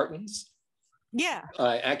 Carton's? Yeah.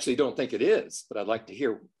 I actually don't think it is, but I'd like to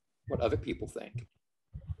hear what other people think.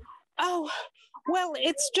 Oh, well,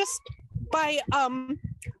 it's just by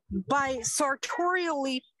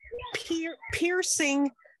sartorially piercing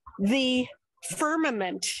the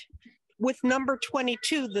firmament with number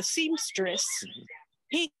 22, the seamstress,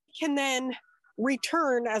 he can then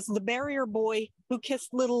return as the barrier boy who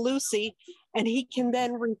kissed little Lucy, and he can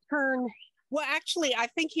then return. Well, actually, I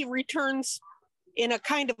think he returns in a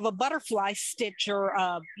kind of a butterfly stitch or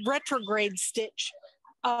a retrograde stitch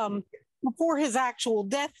before his actual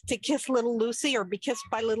death, to kiss little Lucy or be kissed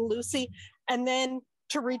by little Lucy, and then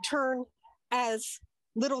to return as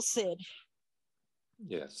little Sid.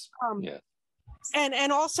 Yes. Yeah.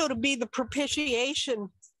 And also to be the propitiation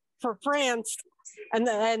for France and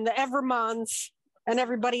the Evermonds and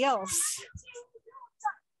everybody else.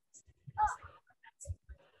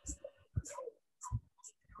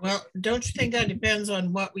 Well, don't you think that depends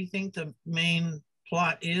on what we think the main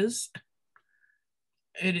plot is?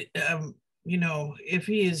 It, you know, if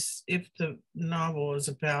the novel is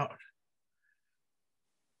about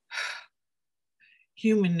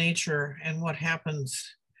human nature and what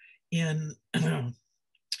happens in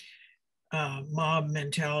mob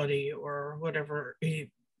mentality or whatever, the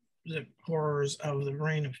horrors of the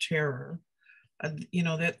Reign of Terror, you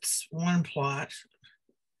know, that's one plot.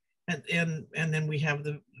 And then we have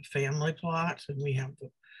the family plot, and we have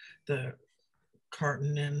the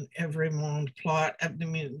Carton and Evermond plot. I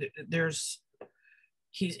mean,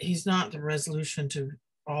 he's not the resolution to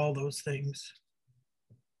all those things.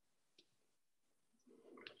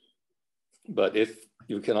 But if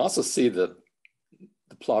you can also see the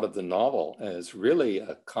plot of the novel as really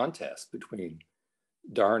a contest between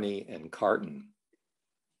Darnay and Carton.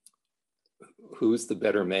 Who's the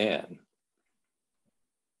better man?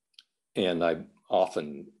 And I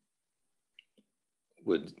often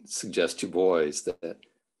would suggest to boys that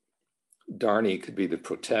Darnay could be the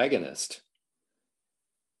protagonist.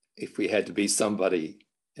 If we had to be somebody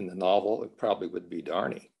in the novel, it probably would be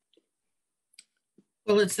Darnay.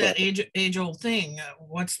 Well, it's that age-old thing.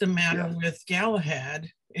 What's the matter with Galahad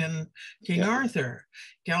in King Arthur?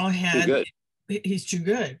 Galahad, he's too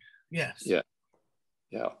good. Yes. Yeah.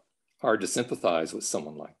 Yeah. Hard to sympathize with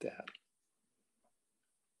someone like that.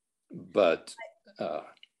 But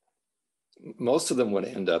most of them would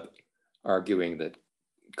end up arguing that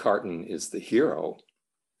Carton is the hero,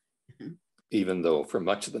 even though for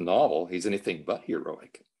much of the novel, he's anything but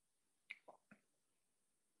heroic.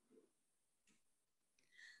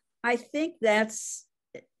 I think that's,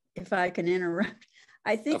 if I can interrupt,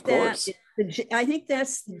 I think that's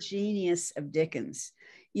the genius of Dickens.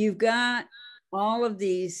 You've got all of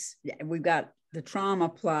these, we've got the trauma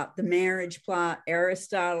plot, the marriage plot,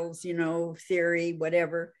 Aristotle's, theory,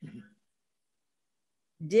 whatever. Mm-hmm.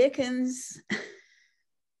 Dickens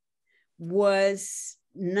was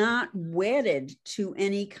not wedded to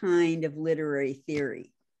any kind of literary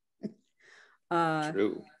theory.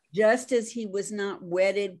 True. Just as he was not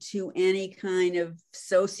wedded to any kind of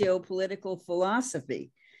socio-political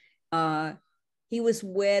philosophy. He was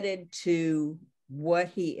wedded to what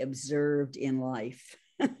he observed in life.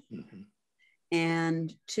 Mm-hmm.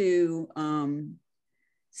 And to, I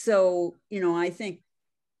think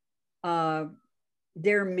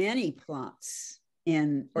there are many plots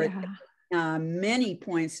many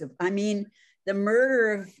points of, the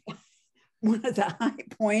murder of one of the high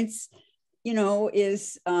points,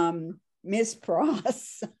 is Miss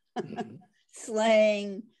Pross mm-hmm.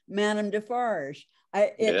 slaying Madame Defarge.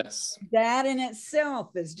 Yes. That in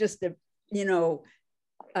itself is just a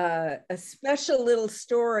special little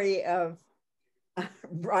story of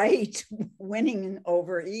right winning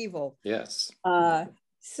over evil. Yes.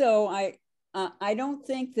 So I don't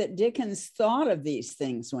think that Dickens thought of these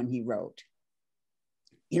things when he wrote.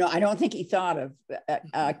 I don't think he thought of,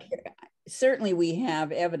 certainly we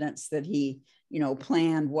have evidence that he,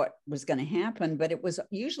 planned what was going to happen, but it was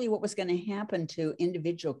usually what was going to happen to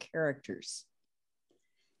individual characters.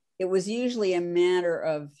 It was usually a matter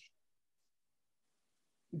of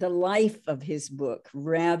the life of his book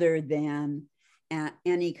rather than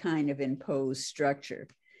any kind of imposed structure.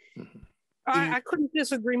 Mm-hmm. I couldn't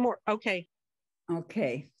disagree more. Okay.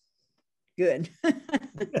 Good.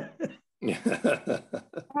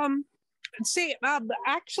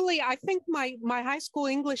 Actually, I think my high school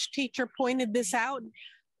English teacher pointed this out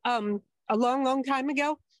a long time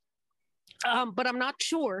ago, but I'm not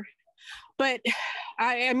sure. But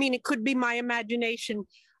I mean, it could be my imagination.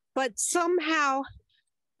 But somehow,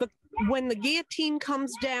 when the guillotine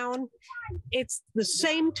comes down, it's the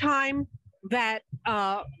same time that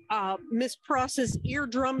Miss Pross's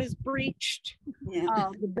eardrum is breached. Yeah.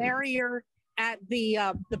 The barrier at the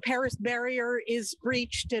Paris barrier is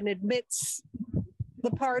breached and admits the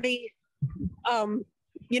party.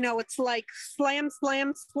 It's like slam,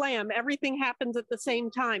 slam, slam. Everything happens at the same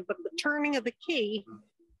time, but the turning of the key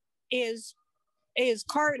is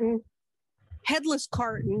Carton, headless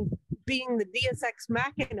Carton, being the Deus Ex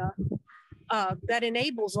Machina that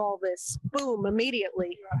enables all this. Boom!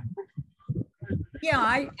 Immediately. Yeah,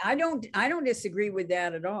 I don't disagree with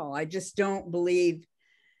that at all. I just don't believe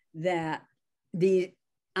that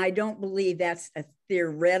that's a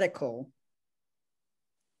theoretical,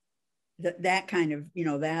 that kind of,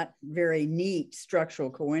 that very neat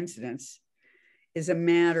structural coincidence is a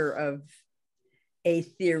matter of a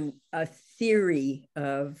theory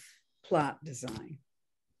of plot design.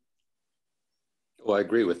 Well, I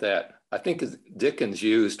agree with that. I think Dickens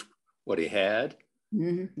used what he had,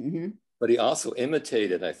 mm-hmm, mm-hmm. but he also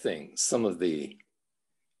imitated, I think, some of the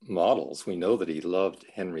models. We know that he loved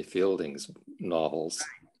Henry Fielding's novels.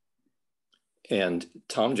 And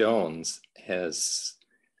Tom Jones has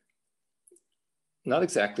not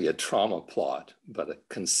exactly a trauma plot, but a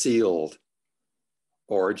concealed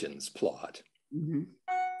origins plot, mm-hmm.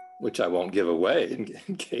 which I won't give away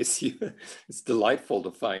in case it's delightful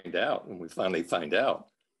to find out when we finally find out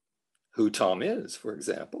who Tom is, for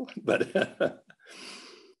example.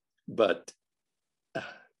 But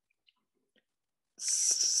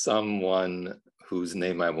someone whose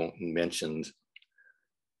name I won't mention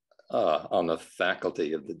on the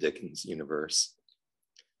faculty of the Dickens universe,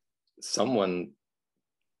 someone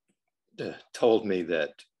told me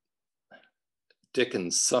that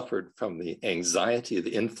Dickens suffered from the anxiety of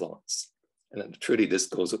the influence. And truly, this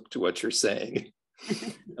goes up to what you're saying.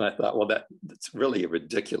 And I thought, well, that's really a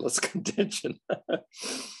ridiculous contention.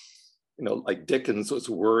 Like Dickens was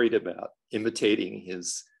worried about imitating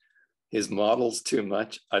his models too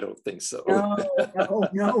much. I don't think so.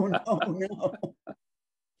 No.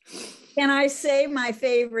 Can I say my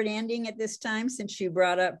favorite ending at this time, since you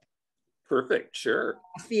brought up? Perfect, sure.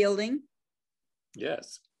 Fielding.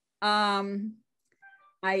 Yes. I've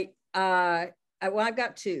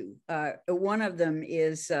got two. One of them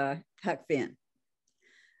is Huck Finn.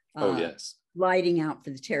 Yes. Lighting out for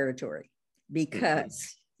the territory,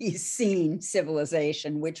 because he's seen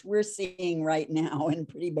civilization, which we're seeing right now in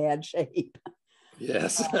pretty bad shape.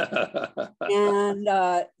 Yes. And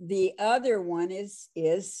the other one is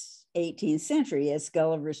 18th century. It's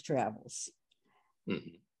Gulliver's Travels.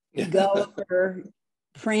 Mm-hmm. Gulliver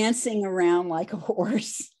prancing around like a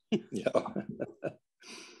horse. Yeah.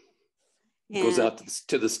 Goes out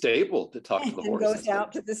to the stable to talk to the horse. Goes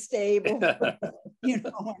out to the stable,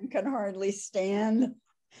 and can hardly stand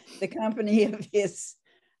the company of his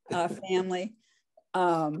family.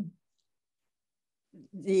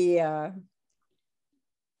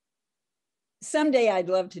 Someday I'd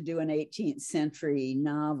love to do an 18th century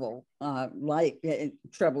novel.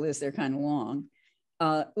 Trouble is they're kind of long,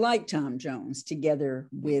 like Tom Jones, together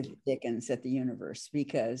with Dickens at the universe,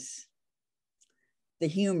 because the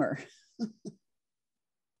humor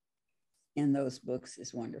in those books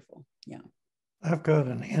is wonderful. Yeah. I've got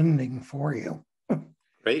an ending for you.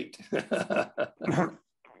 Great.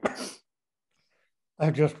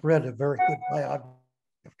 I just read a very good biography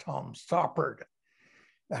of Tom Stoppard,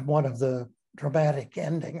 and one of the dramatic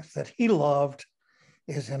endings that he loved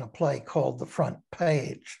is in a play called The Front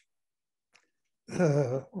Page.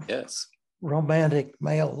 Yes. Romantic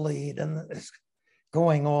male lead and is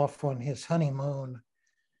going off on his honeymoon,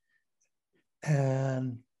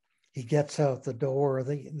 and he gets out the door.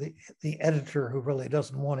 The editor, who really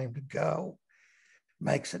doesn't want him to go,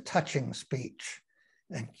 makes a touching speech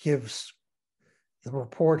and gives the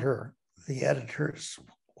reporter the editor's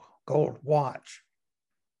gold watch.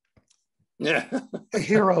 Yeah. The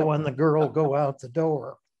hero and the girl go out the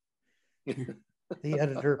door. The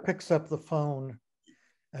editor picks up the phone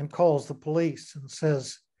and calls the police and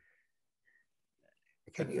says,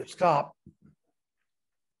 "Can you stop?"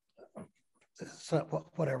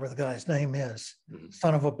 Whatever the guy's name is,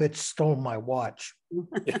 son of a bitch stole my watch.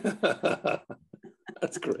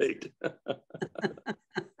 That's great.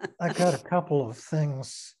 I got a couple of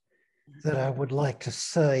things that I would like to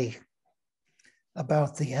say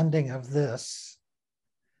about the ending of this.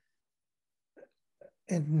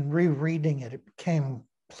 In rereading it, it became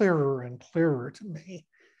clearer and clearer to me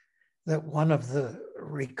that one of the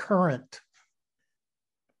recurrent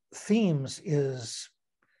themes is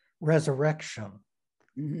resurrection,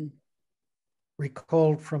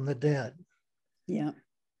 recalled from the dead. Yeah.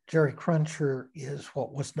 Jerry Cruncher is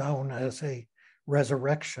what was known as a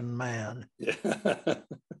resurrection man. Yeah.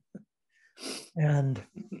 And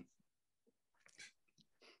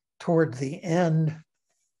toward the end,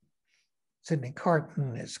 Sidney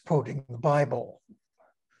Carton is quoting the Bible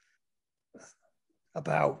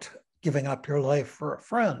about giving up your life for a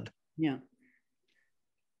friend. Yeah.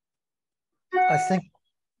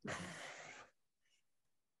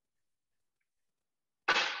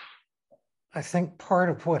 I think part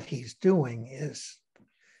of what he's doing is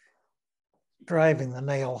driving the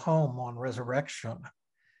nail home on resurrection.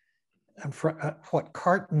 And what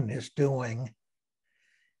Carton is doing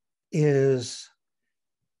is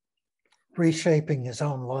reshaping his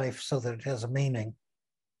own life so that it has a meaning.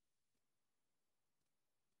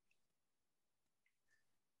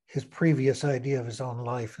 His previous idea of his own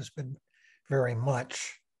life has been very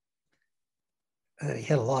much, he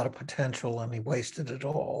had a lot of potential and he wasted it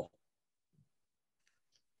all.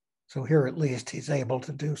 So here at least he's able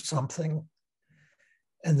to do something.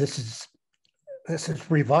 And this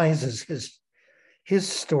revises his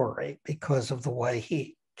story because of the way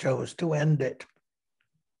he chose to end it.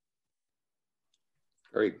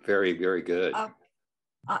 Very, very, very good.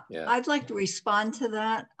 Yeah. I'd like to respond to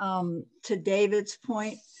that, to David's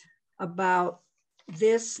point about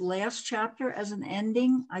this last chapter as an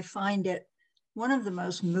ending. I find it one of the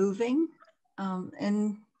most moving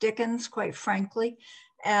in Dickens, quite frankly.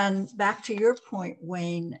 And back to your point,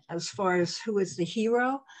 Wayne, as far as who is the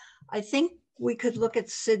hero, I think we could look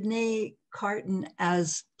at Sidney Carton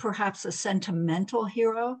as perhaps a sentimental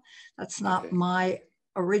hero. That's not my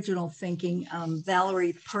original thinking.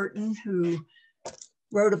 Valerie Purton, who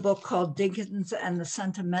wrote a book called Dickens and the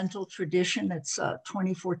Sentimental Tradition. It's a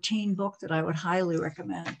 2014 book that I would highly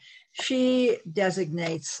recommend. She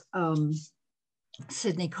designates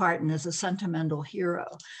Sidney Carton as a sentimental hero.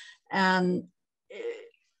 And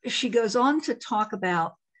she goes on to talk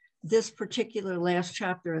about this particular last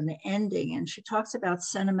chapter and the ending, and she talks about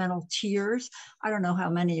sentimental tears. I don't know how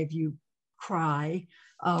many of you cry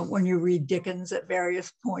when you read Dickens at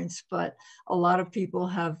various points, but a lot of people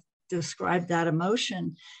have described that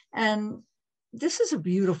emotion. And this is a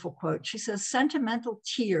beautiful quote. She says, "Sentimental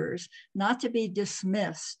tears, not to be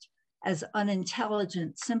dismissed as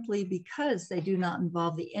unintelligent simply because they do not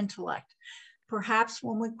involve the intellect. Perhaps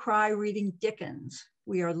when we cry reading Dickens,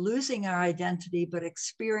 we are losing our identity, but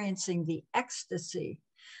experiencing the ecstasy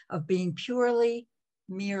of being purely,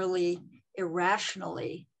 merely,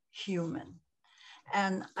 irrationally human."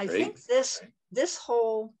 And I Great. think this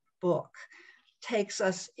whole book takes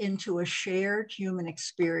us into a shared human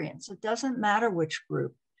experience. It doesn't matter which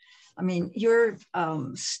group. I mean, your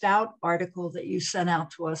stout article that you sent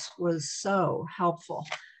out to us was so helpful,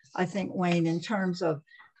 I think, Wayne, in terms of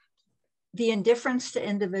the indifference to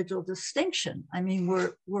individual distinction. I mean,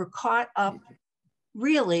 we're caught up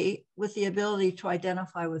really with the ability to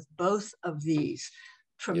identify with both of these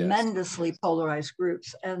tremendously polarized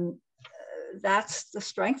groups. And that's the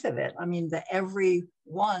strength of it. I mean, the every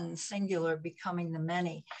one singular becoming the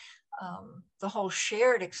many. The whole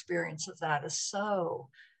shared experience of that is so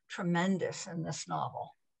tremendous in this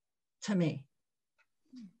novel, to me.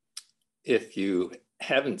 If you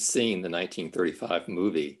haven't seen the 1935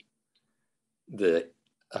 movie, the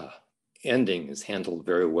ending is handled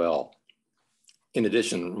very well. In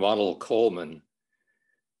addition, Ronald Colman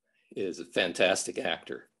is a fantastic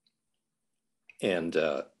actor. And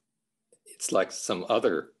it's like some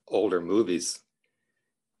other older movies.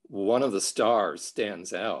 One of the stars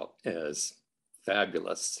stands out as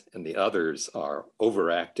fabulous and the others are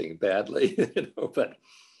overacting badly, you know, but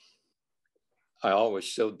I always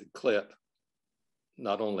showed the clip,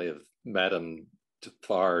 not only of Madame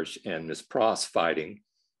Defarge and Miss Pross fighting,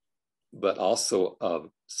 but also of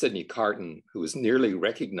Sidney Carton, who was nearly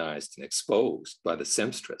recognized and exposed by the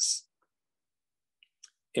seamstress.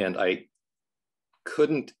 And I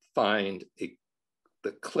couldn't find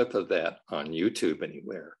the clip of that on YouTube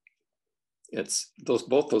anywhere. It's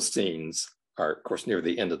both those scenes are, of course, near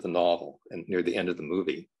the end of the novel and near the end of the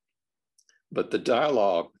movie. But the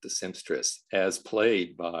dialogue with the seamstress, as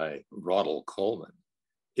played by Ronald Colman,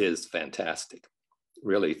 is fantastic,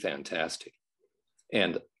 really fantastic.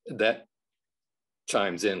 And that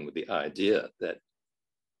chimes in with the idea that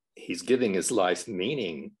he's giving his life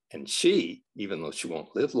meaning, and she, even though she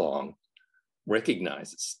won't live long,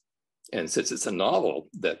 recognizes. And since it's a novel,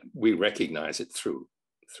 that we recognize it through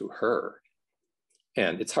her.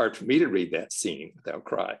 And it's hard for me to read that scene without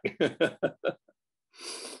crying.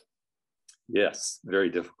 Yes, very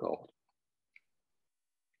difficult.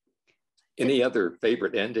 Any other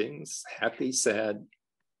favorite endings? Happy, sad,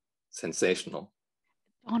 sensational?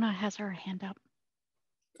 Donna has her hand up.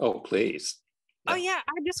 Oh, please. Oh yeah,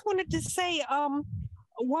 I just wanted to say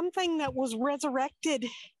one thing that was resurrected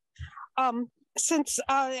since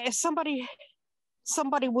somebody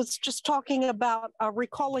was just talking about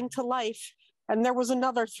recalling to life, and there was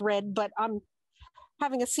another thread, but I'm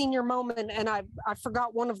having a senior moment and I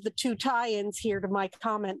forgot one of the two tie-ins here to my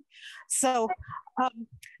comment. So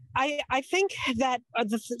I think that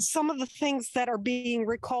some of the things that are being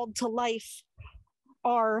recalled to life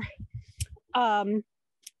are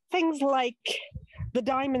things like the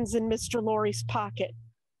diamonds in Mr. Laurie's pocket.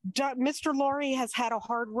 Mr. Laurie has had a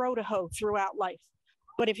hard row to hoe throughout life,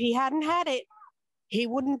 but if he hadn't had it, he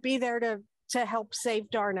wouldn't be there to help save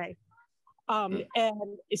Darnay.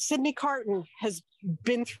 And Sidney Carton has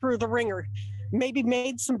been through the ringer, maybe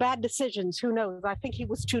made some bad decisions, who knows? I think he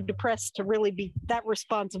was too depressed to really be that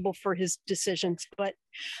responsible for his decisions. But,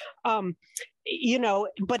 you know,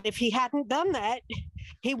 but if he hadn't done that,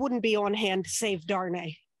 he wouldn't be on hand to save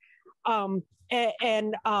Darnay. And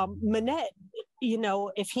Manette, you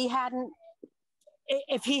know, if he hadn't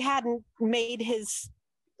made his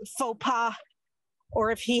faux pas,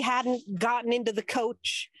 or if he hadn't gotten into the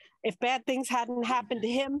coach, if bad things hadn't happened to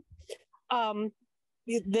him,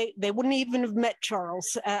 they wouldn't even have met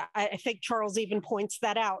Charles. I think Charles even points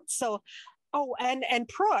that out. So, oh, and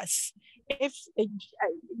Pross, if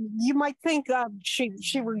you might think she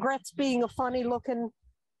regrets being a funny looking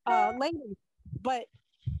lady, but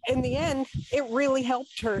in the end, it really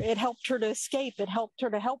helped her. It helped her to escape. It helped her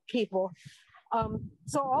to help people.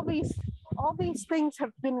 So all these things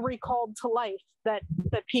have been recalled to life that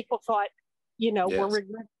people thought, you know, were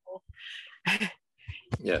regretful.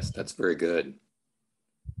 Yes, that's very good.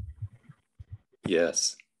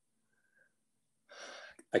 Yes.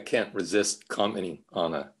 I can't resist commenting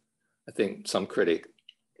on I think some critic,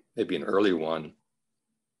 maybe an early one,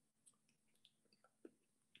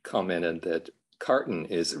 commented that Carton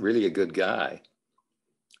is really a good guy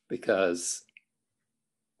because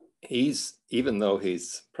even though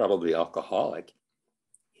he's probably alcoholic,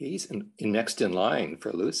 he's next in line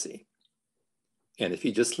for Lucy. And if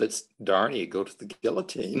he just lets Darnay go to the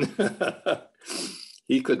guillotine,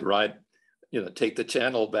 he could ride, you know, take the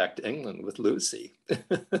channel back to England with Lucy.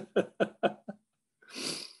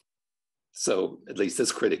 So at least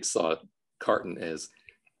this critic saw Carton as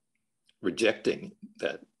rejecting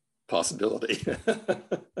that possibility.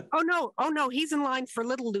 Oh no, he's in line for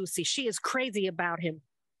little Lucy. She is crazy about him.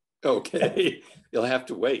 Okay, you'll have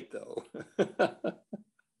to wait though.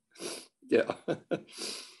 Yeah.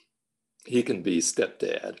 He can be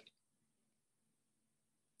stepdad.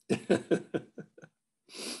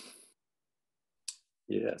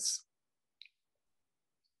 Yes.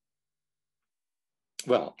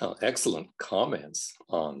 Well, excellent comments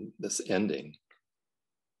on this ending.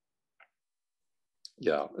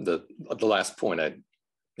 Yeah, the last point I'd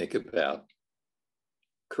make about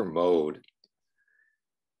Kermode,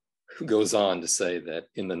 who goes on to say that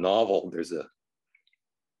in the novel, there's a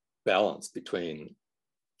balance between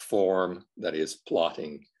form, that is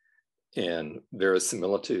plotting, and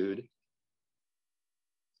verisimilitude.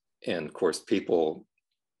 And of course, people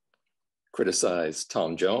criticize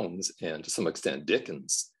Tom Jones and to some extent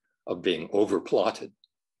Dickens of being overplotted.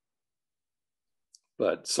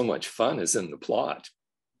 But so much fun is in the plot.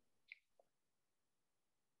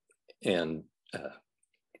 And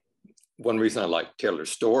one reason I like Taylor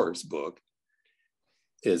Storr's book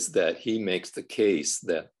is that he makes the case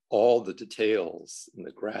that all the details and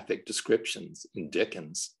the graphic descriptions in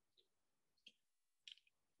Dickens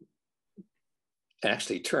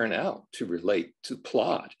actually turn out to relate to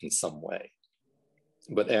plot in some way.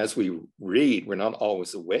 But as we read, we're not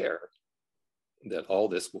always aware that all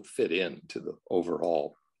this will fit into the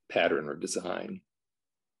overall pattern or design.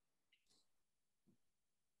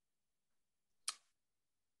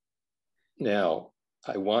 Now,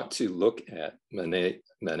 I want to look at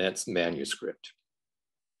Manet's manuscript,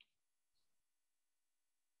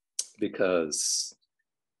 because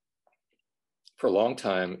for a long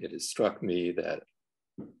time, it has struck me that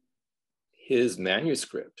his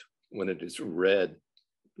manuscript, when it is read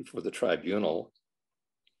before the tribunal,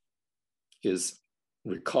 is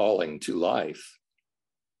recalling to life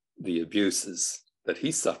the abuses that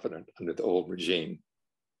he suffered under the old regime.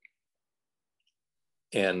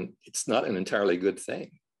 And it's not an entirely good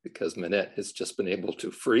thing, because Manet has just been able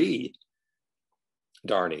to free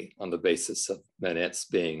Darney on the basis of Manet's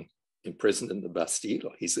being imprisoned in the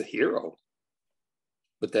Bastille. He's a hero.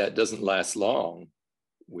 But that doesn't last long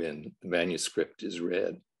when the manuscript is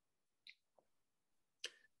read.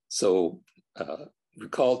 So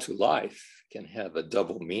recall to life can have a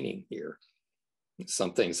double meaning here.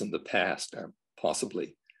 Some things in the past are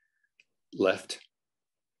possibly left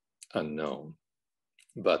unknown,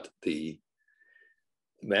 but the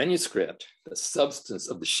manuscript, the substance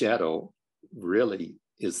of the shadow, really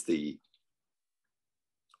is the,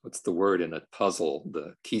 what's the word in a puzzle,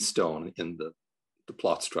 the keystone in the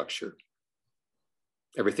plot structure.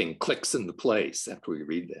 Everything clicks into place after we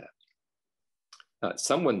read that.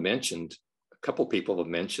 Someone mentioned, a couple people have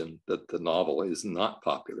mentioned that the novel is not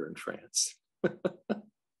popular in France.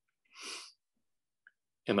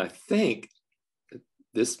 And I think that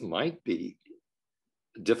this might be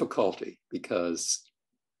a difficulty, because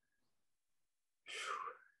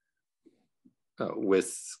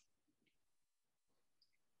with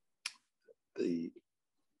the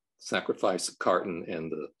sacrifice of Carton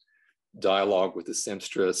and the dialogue with the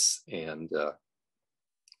seamstress, and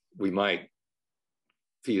we might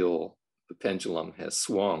feel the pendulum has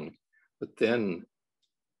swung, but then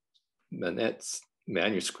Manet's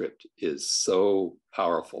manuscript is so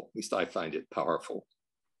powerful, at least I find it powerful,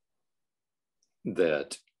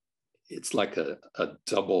 that it's like a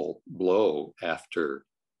double blow after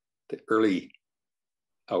the early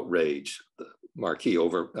outrage, the Marquis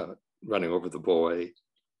running over the boy.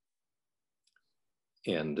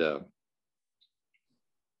 And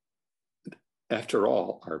after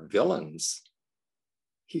all, our villains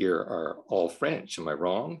here are all French. Am I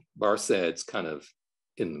wrong? Barsad's kind of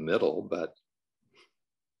in the middle, but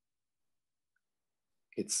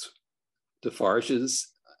it's Defarge's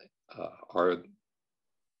are,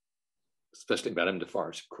 especially Madame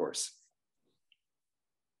Defarge, of course,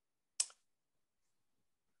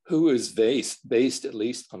 who is based at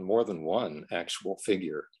least on more than one actual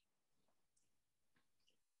figure.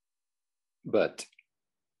 But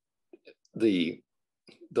the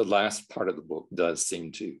last part of the book does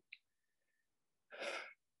seem to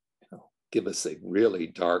give us a really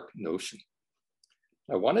dark notion.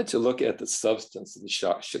 I wanted to look at the substance of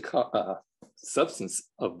the substance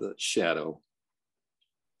of the shadow,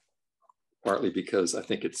 partly because I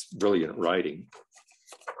think it's brilliant writing,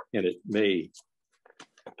 and it may,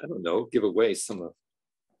 I don't know, give away some of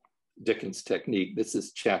Dickens' technique. This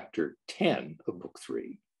is chapter 10 of book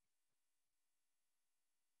 3.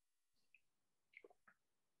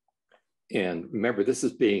 And remember, this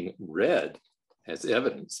is being read as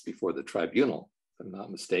evidence before the tribunal, if I'm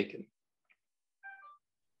not mistaken.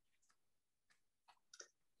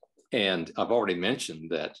 And I've already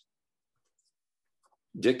mentioned that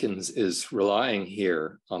Dickens is relying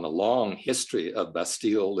here on a long history of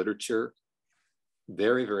Bastille literature,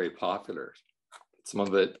 very, very popular. Some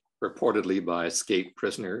of it reportedly by escaped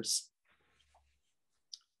prisoners.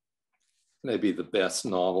 Maybe the best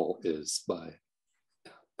novel is by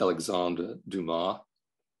Alexandre Dumas,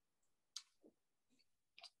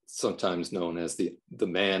 sometimes known as the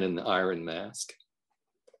Man in the Iron Mask.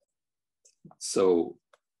 So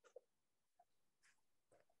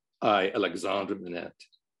I, Alexandre Manette,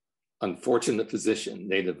 unfortunate physician,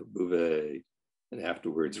 native of Beauvais, and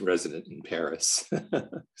afterwards resident in Paris,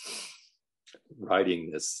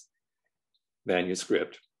 writing this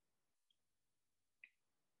manuscript.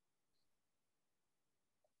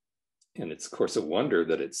 And it's, of course, a wonder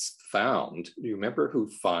that it's found. Do you remember who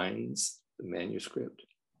finds the manuscript?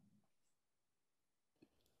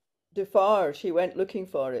 Defarge, he went looking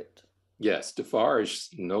for it. Yes, Defarge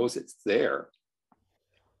knows it's there.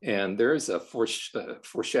 And there's a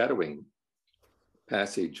foreshadowing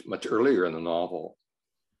passage much earlier in the novel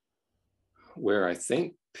where I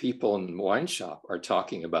think people in the wine shop are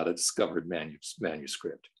talking about a discovered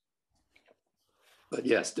manuscript. But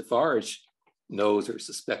yes, Defarge knows or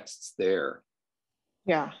suspects it's there.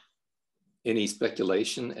 Yeah. Any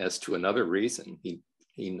speculation as to another reason? He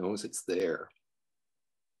knows it's there.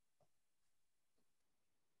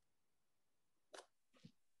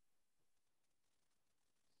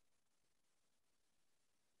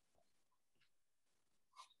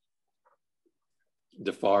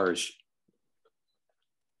 Defarge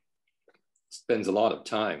spends a lot of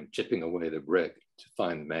time chipping away the brick to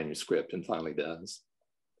find the manuscript, and finally does.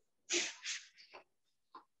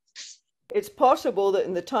 It's possible that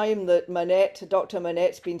in the time that Dr.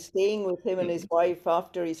 Manette's been staying with him and his wife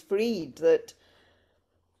after he's freed, that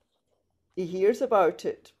he hears about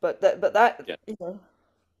it. But that yeah. You know.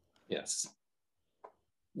 Yes.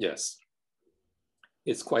 Yes.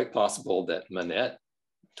 It's quite possible that Manette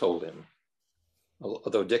told him,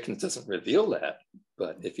 although Dickens doesn't reveal that,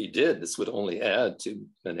 but if he did, this would only add to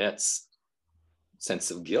Manette's sense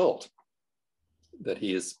of guilt that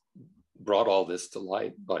he has brought all this to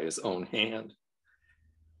light by his own hand.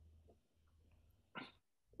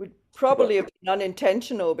 Would probably have been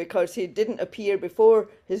unintentional, because he didn't appear before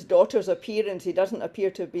his daughter's appearance. He doesn't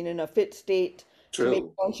appear to have been in a fit state to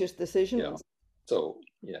make conscious decisions. Yeah. So,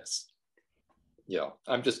 yes. Yeah,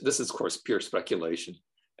 this is, of course, pure speculation,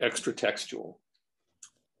 extra textual.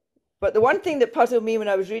 But the one thing that puzzled me when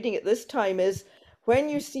I was reading it this time is when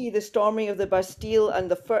you see the storming of the Bastille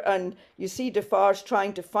and you see Defarge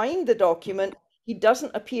trying to find the document, he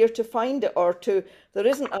doesn't appear to find it, or there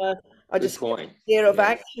isn't a distinct there of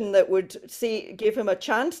action that would give him a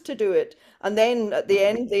chance to do it. And then at the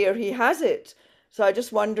end there, he has it. So I'm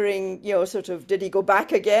just wondering, sort of, did he go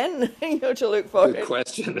back again, to look for it? Good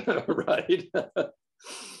question, right?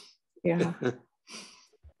 Yeah.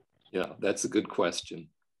 Yeah, that's a good question,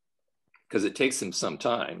 because it takes him some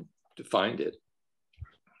time to find it.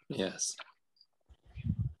 Yes.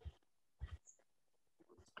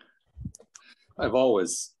 I've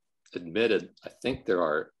always admitted, I think there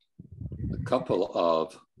are a couple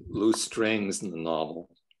of loose strings in the novel,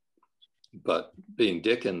 but being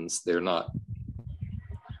Dickens, they're not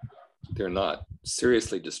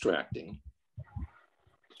seriously distracting.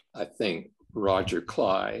 I think Roger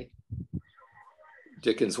Cly,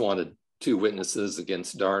 Dickens wanted 2 witnesses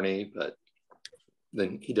against Darnay, but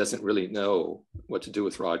then he doesn't really know what to do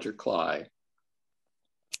with Roger Cly.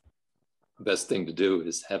 The best thing to do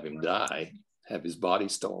is have him die, have his body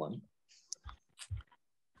stolen.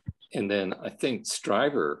 And then I think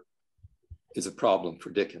Stryver is a problem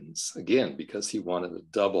for Dickens, again, because he wanted a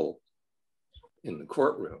double in the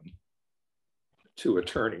courtroom, 2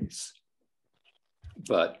 attorneys.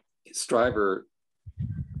 But Stryver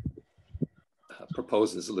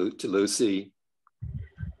proposes to Lucy,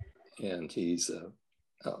 and he's a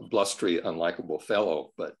blustery, unlikable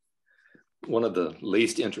fellow, but one of the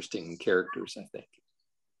least interesting characters, I think.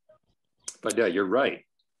 But yeah, you're right.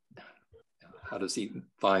 How does he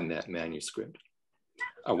find that manuscript?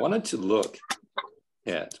 I wanted to look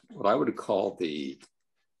at what I would call the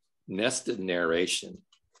nested narration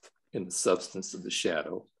in The Substance of the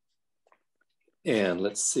Shadow. And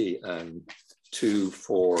let's see, 2,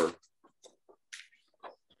 4,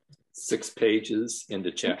 6 pages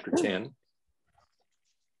into chapter 10.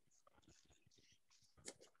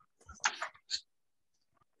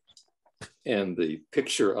 And the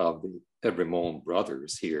picture of the Evremond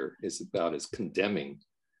brothers here is about as condemning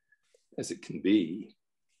as it can be.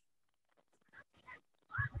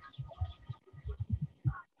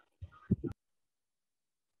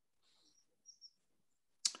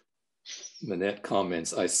 Manette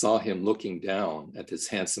comments, I saw him looking down at this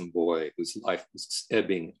handsome boy whose life was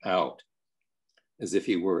ebbing out as if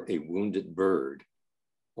he were a wounded bird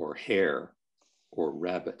or hare or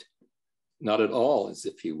rabbit, not at all as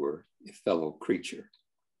if he were a fellow creature.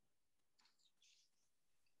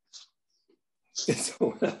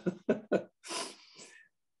 So,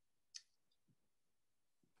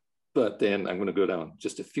 but then I'm going to go down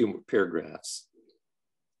just a few more paragraphs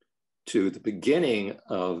to the beginning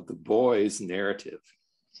of the boy's narrative.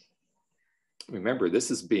 Remember, this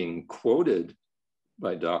is being quoted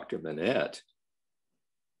by Dr. Manette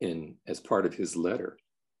as part of his letter.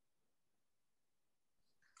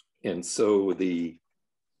 And so the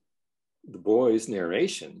boy's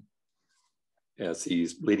narration, as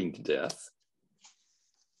he's bleeding to death,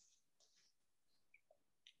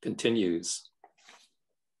 continues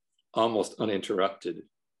almost uninterrupted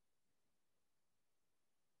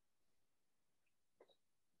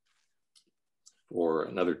for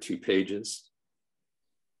another 2 pages.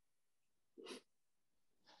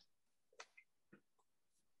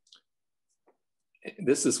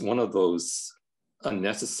 This is one of those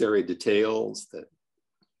unnecessary details that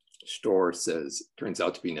Storr says turns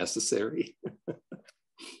out to be necessary.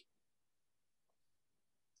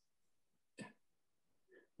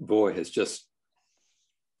 Boy has just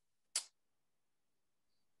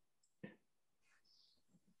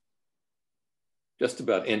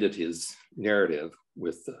about ended his narrative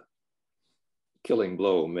with the killing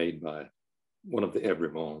blow made by one of the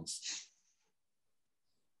Evremons.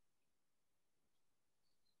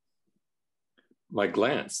 My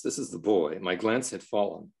glance, this is the boy, my glance had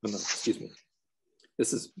fallen. Oh, no, excuse me.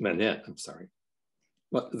 This is Manette, I'm sorry.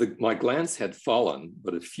 My glance had fallen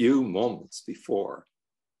but a few moments before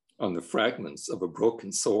on the fragments of a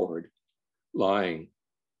broken sword lying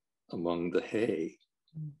among the hay.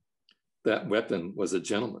 That weapon was a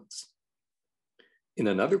gentleman's. In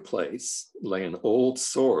another place lay an old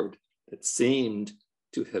sword that seemed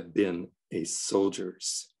to have been a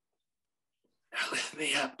soldier's. Now lift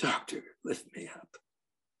me up, doctor, lift me up.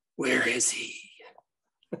 Where is he?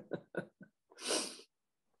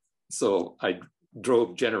 So I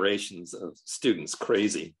drove generations of students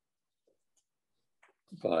crazy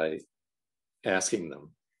by asking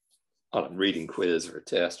them on a reading quiz or a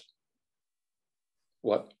test,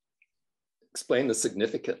 explain the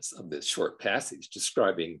significance of this short passage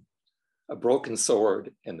describing a broken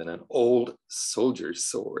sword and then an old soldier's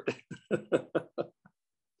sword.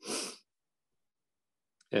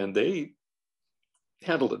 And they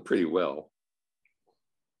handled it pretty well.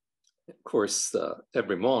 Of course,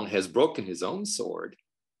 Evremond has broken his own sword,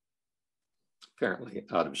 apparently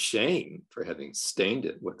out of shame for having stained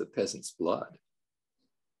it with the peasant's blood,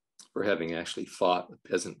 for having actually fought a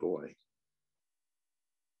peasant boy.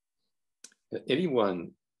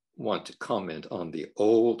 Anyone want to comment on the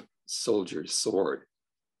old soldier's sword,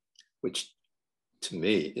 which to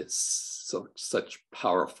me is such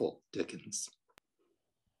powerful Dickens?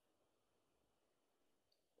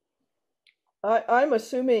 I'm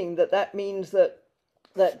assuming that means that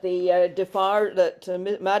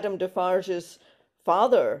Madame Defarge's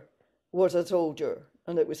father was a soldier,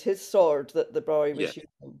 and it was his sword that the boy was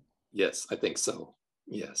using. Yes, I think so.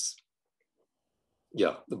 Yes.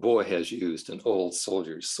 Yeah, the boy has used an old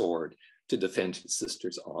soldier's sword to defend his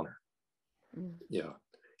sister's honor. Mm. Yeah.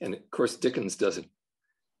 And of course, Dickens doesn't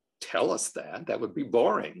tell us that. That would be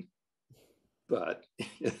boring. But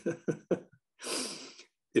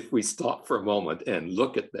if we stop for a moment and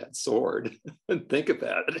look at that sword and think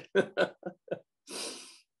about it,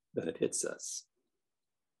 then it hits us.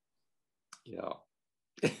 Yeah.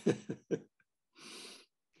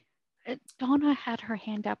 Donna had her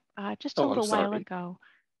hand up just a little while ago.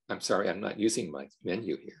 I'm sorry, I'm not using my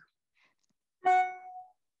menu here.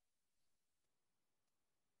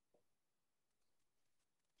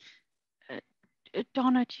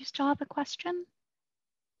 Donna, do you still have a question?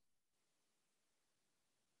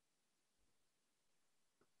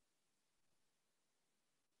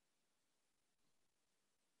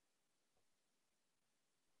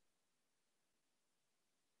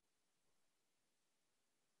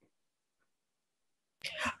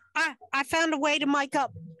 I found a way to mic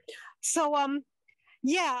up. So, I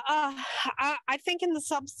think in the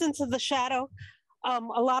substance of the shadow, a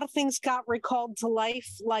lot of things got recalled to life,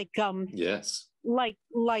 like yes, like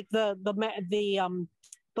the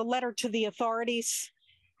letter to the authorities,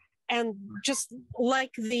 and just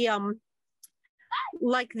like the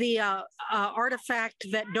artifact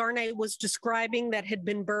that Darnay was describing that had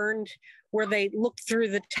been burned, where they looked through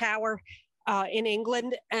the tower in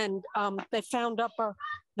England, and they found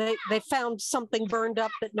they found something burned up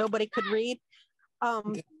that nobody could read.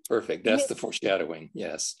 Perfect. That's the foreshadowing.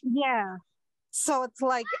 Yes. Yeah. So it's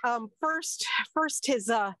like first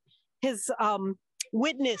his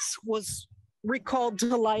witness was recalled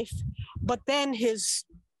to life, but then his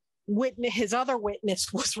other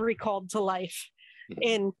witness was recalled to life.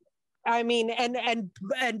 And I mean,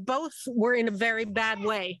 and both were in a very bad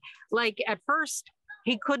way. Like at first,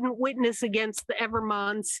 he couldn't witness against the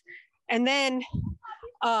Evermonts, and then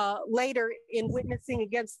later, in witnessing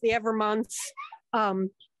against the Evermonts,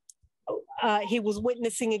 he was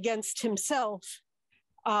witnessing against himself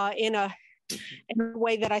in a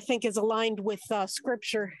way that I think is aligned with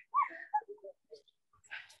Scripture.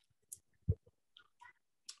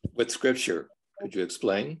 What Scripture? Could you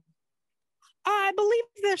explain? I believe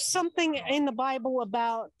there's something in the Bible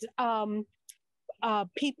about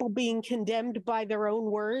people being condemned by their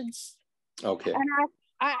own words. Okay. And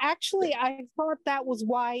I thought that was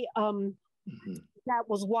why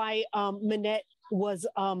Manette was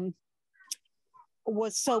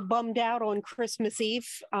so bummed out on Christmas Eve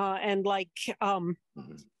and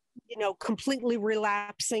completely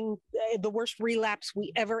relapsing, the worst relapse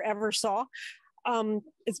we ever saw.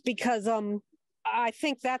 It's because I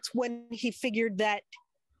think that's when he figured that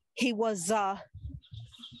he was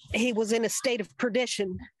in a state of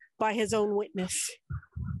perdition by his own witness,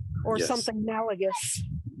 or Yes. something analogous.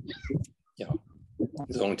 Yeah,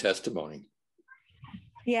 his own testimony.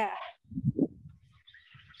 Yeah.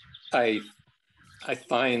 I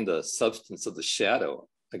find The Substance of the Shadow,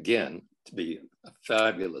 again, to be a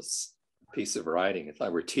fabulous piece of writing. If I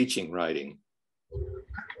were teaching writing,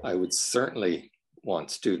 I would certainly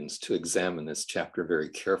want students to examine this chapter very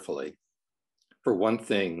carefully. For one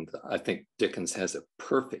thing, I think Dickens has a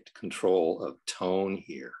perfect control of tone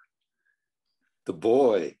here. The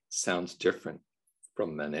boy sounds different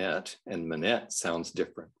from Manette, and Manette sounds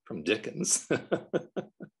different from Dickens.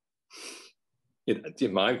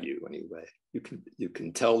 In my view, anyway, you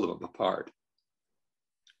can tell them apart.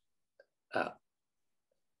 Does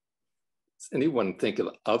anyone think of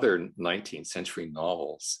other 19th century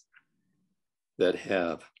novels that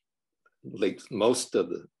have most of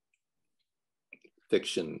the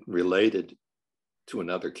fiction related to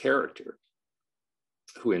another character,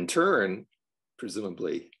 who in turn,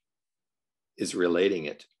 presumably, is relating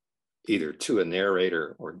it either to a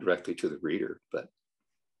narrator or directly to the reader? But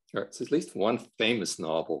so at least one famous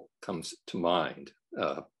novel comes to mind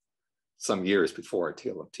some years before A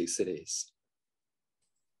Tale of Two Cities.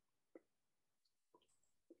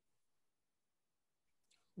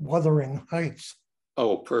 Wuthering Heights.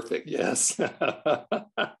 Oh, perfect. Yes.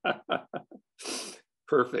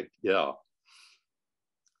 Perfect. Yeah.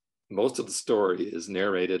 Most of the story is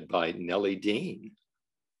narrated by Nellie Dean,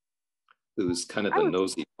 who's kind of a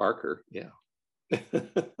nosy Parker. Yeah. How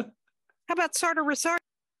about Sartor Resartus?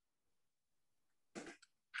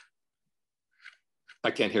 I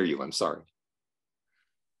can't hear you. I'm sorry.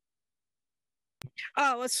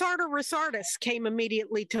 Oh, Sartor Resartus came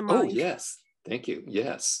immediately to mind. Oh, yes. Thank you.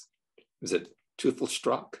 Yes. Is it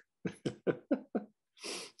Teufelsdruck?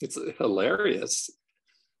 It's hilarious.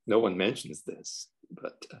 No one mentions this,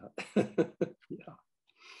 but yeah.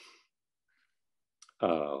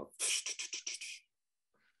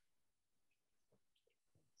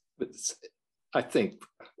 But I think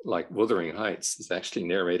like Wuthering Heights is actually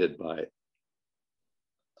narrated by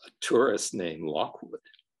a tourist named Lockwood,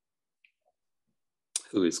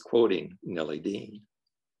 who is quoting Nellie Dean.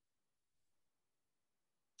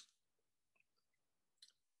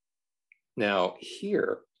 Now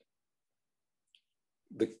here,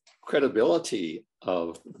 the credibility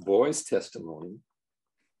of the boy's testimony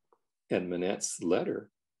and Manette's letter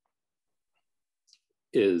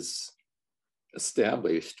is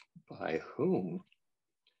established by whom?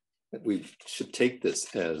 That we should take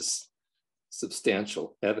this as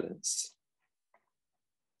substantial evidence.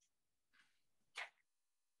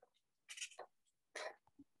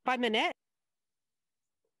 By Manette?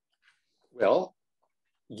 Well,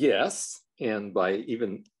 yes, and by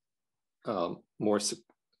even more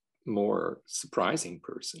surprising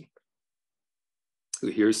person who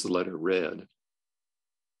hears the letter read.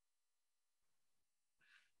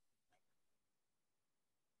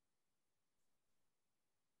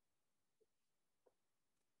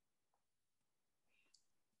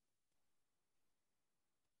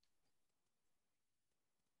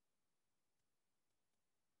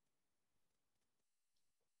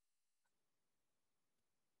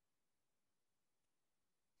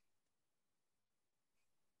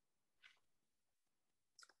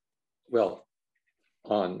 Well,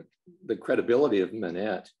 on the credibility of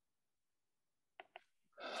Manette,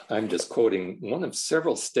 I'm just quoting one of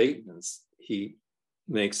several statements he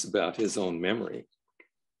makes about his own memory.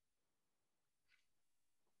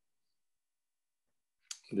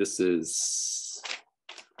 This is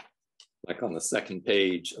like on the second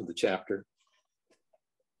page of the chapter.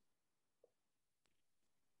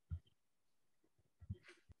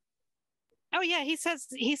 Oh yeah, he says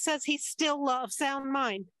he's still of sound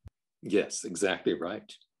mind. Yes, exactly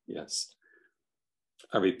right. Yes.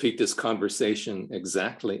 I repeat this conversation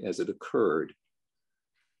exactly as it occurred.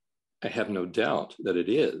 I have no doubt that it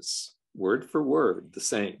is, word for word, the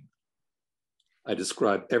same. I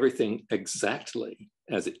describe everything exactly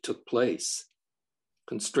as it took place,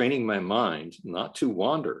 constraining my mind not to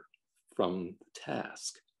wander from the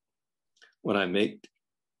task. When I make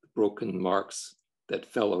the broken marks that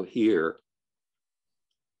fellow here,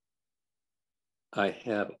 I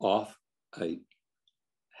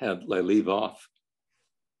leave off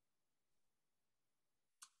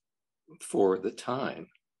for the time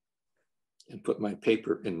and put my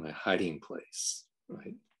paper in my hiding place,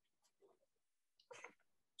 right?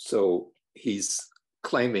 So he's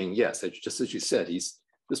claiming, yes, just as you said,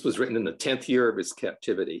 this was written in the 10th year of his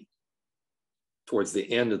captivity, towards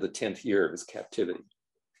the end of the 10th year of his captivity.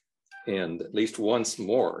 And at least once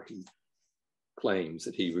more, he claims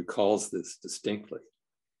that he recalls this distinctly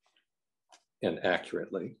and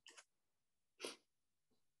accurately.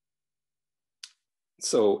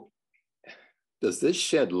 So does this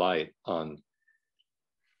shed light on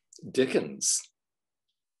Dickens'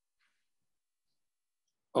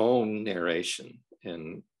 own narration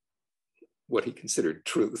and what he considered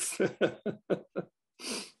truth?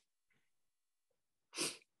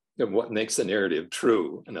 And what makes a narrative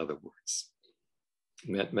true, in other words?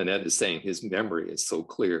 Manette is saying his memory is so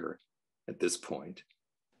clear at this point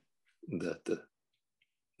that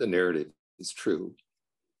the narrative is true.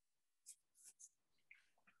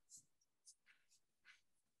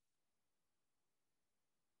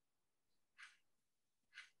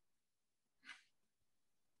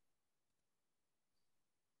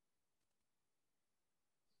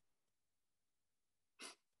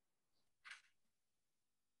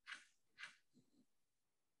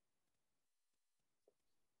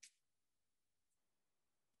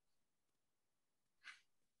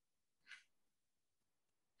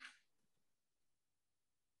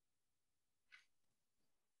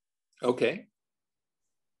 Okay.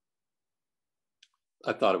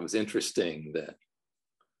 I thought it was interesting that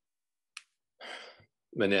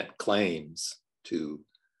Manette claims to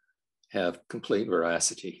have complete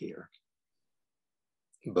veracity here,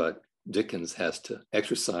 but Dickens has to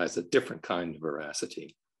exercise a different kind of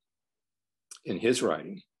veracity in his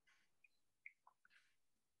writing.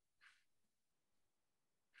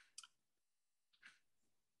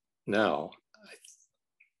 Now,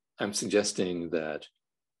 I'm suggesting that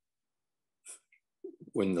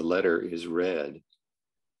when the letter is read,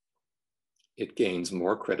 it gains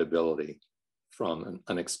more credibility from an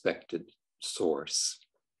unexpected source.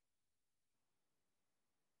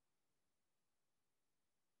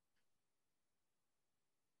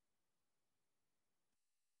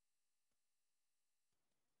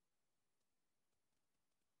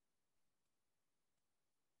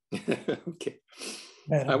 Okay.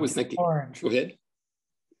 Madame I was thinking, Defarge.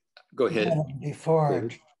 Go ahead. Madame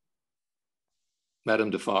Defarge.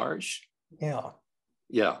 Madame Defarge? Yeah.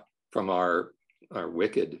 Yeah, from our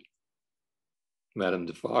wicked Madame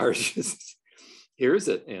Defarge hears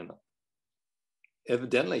it and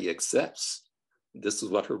evidently accepts this is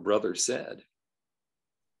what her brother said.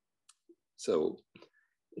 So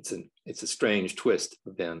it's a strange twist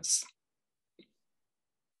of events.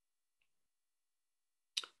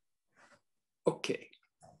 Okay.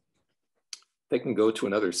 They can go to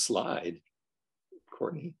another slide,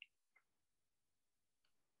 Courtney.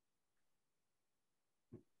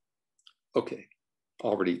 Okay,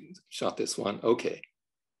 already shot this one. Okay,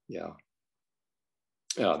 yeah.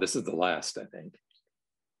 Yeah, this is the last, I think.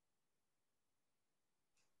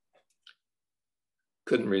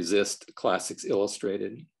 Couldn't resist Classics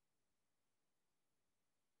Illustrated.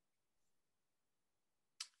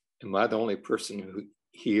 Am I the only person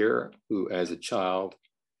here who, as a child,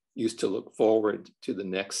 used to look forward to the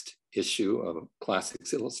next issue of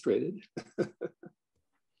Classics Illustrated?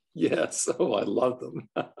 Yes, oh, I love them.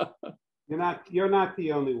 You're not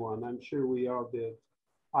the only one. I'm sure we all did.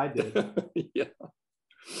 I did. Yeah.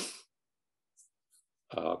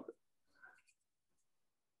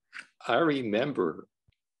 I remember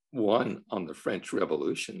one on the French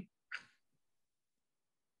Revolution.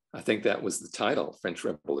 I think that was the title, French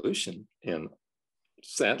Revolution. And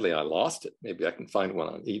sadly, I lost it. Maybe I can find one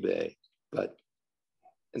on eBay. But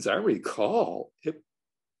as I recall, it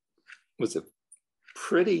was a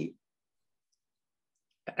pretty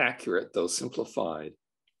accurate, though simplified,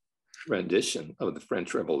 rendition of the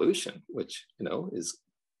French Revolution, which, you know, is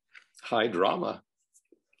high drama.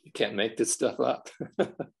 You can't make this stuff up.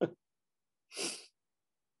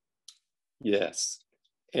 Yes.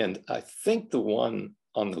 And I think the one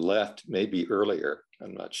on the left may be earlier,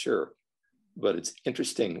 I'm not sure, but it's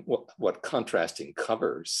interesting what contrasting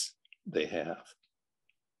covers they have.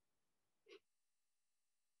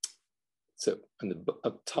 So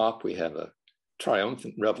up top, we have a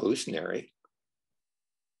triumphant revolutionary.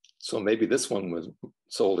 So maybe this one was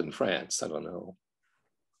sold in France, I don't know.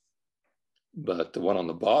 But the one on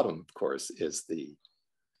the bottom, of course, is the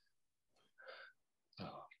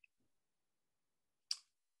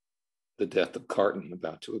death of Carton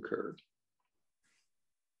about to occur.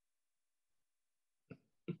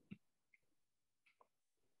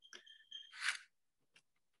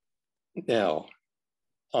 Now,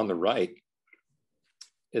 on the right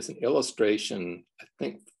is an illustration, I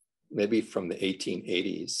think maybe from the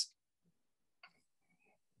 1880s.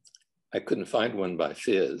 I couldn't find one by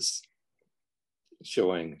Fizz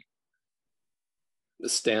showing the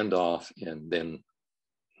standoff and then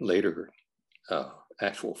later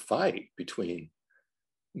actual fight between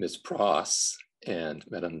Miss Pross and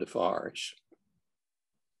Madame Defarge.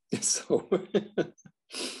 So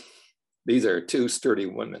these are two sturdy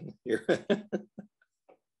women here.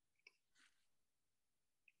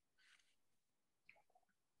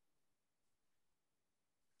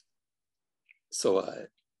 So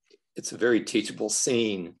it's a very teachable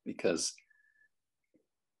scene because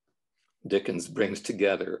Dickens brings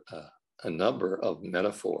together a number of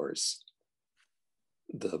metaphors.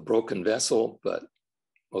 The broken vessel, but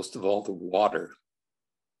most of all the water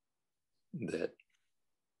that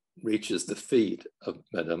reaches the feet of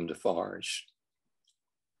Madame Defarge.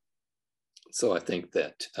 So I think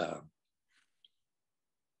that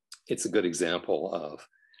it's a good example of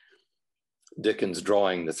Dickens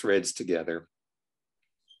drawing the threads together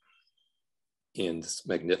in this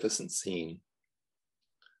magnificent scene.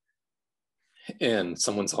 And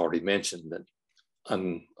someone's already mentioned that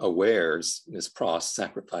unawares, Miss Pross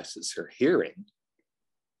sacrifices her hearing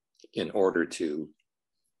in order to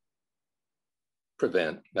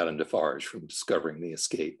prevent Madame Defarge from discovering the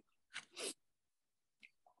escape.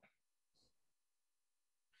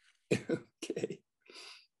 Okay.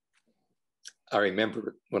 I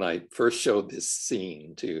remember when I first showed this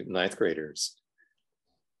scene to ninth graders,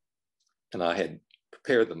 and I had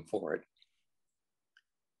prepared them for it.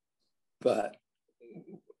 But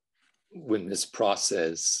when Miss Pross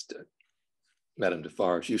says to Madame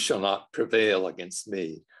Defarge, "You shall not prevail against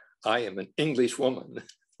me. I am an English woman."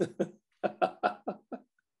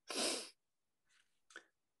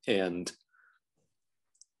 And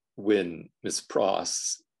when Miss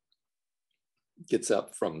Pross gets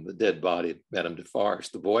up from the dead body of Madame Defarge,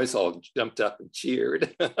 the boys all jumped up and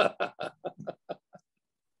cheered.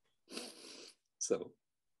 So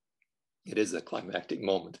it is a climactic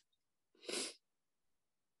moment.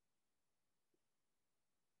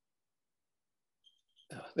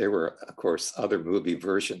 There were, of course, other movie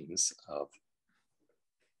versions of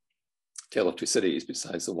Tale of Two Cities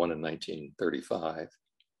besides the one in 1935.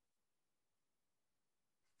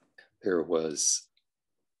 There was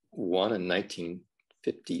one in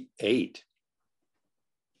 1958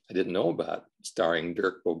 I didn't know about, starring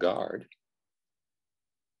Dirk Bogarde.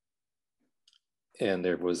 And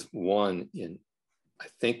there was one in, I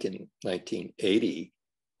think in 1980,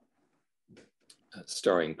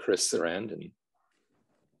 starring Chris Sarandon,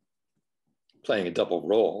 playing a double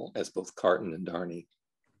role as both Carton and Darnay.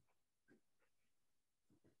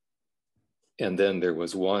 And then there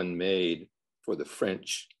was one made for the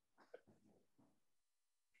French,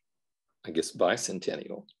 I guess,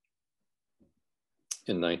 bicentennial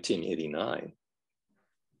in 1989.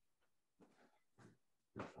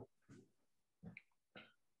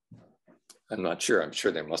 I'm not sure. I'm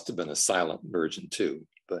sure there must have been a silent version too,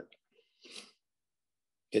 but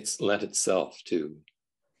it's lent itself to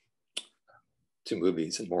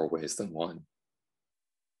movies in more ways than one.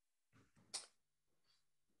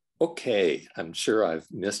 Okay, I'm sure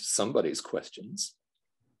I've missed somebody's questions.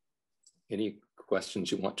 Any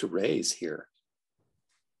questions you want to raise here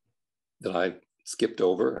that I skipped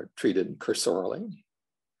over or treated cursorily?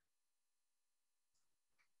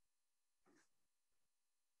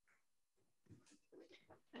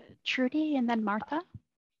 Trudy and then Martha.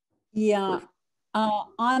 Yeah,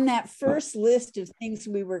 on that first list of things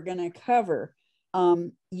we were going to cover,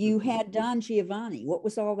 you had Don Giovanni. What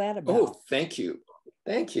was all that about? Oh, thank you.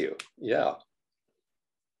 Thank you. Yeah.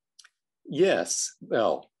 Yes.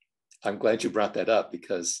 Well, I'm glad you brought that up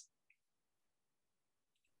because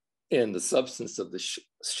in The Substance of the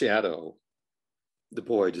Shadow, the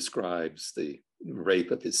boy describes the rape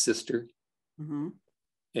of his sister. Mm-hmm.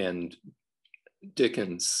 And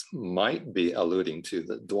Dickens might be alluding to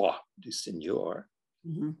the droit du seigneur.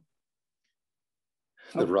 Mm-hmm.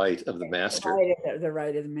 The right of the master. The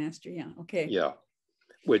right of the master, yeah, okay. Yeah,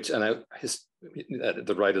 which, and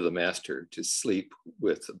the right of the master to sleep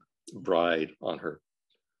with the bride on her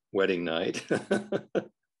wedding night.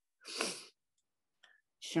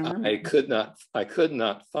 I could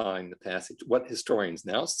not find the passage. What historians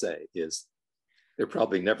now say is there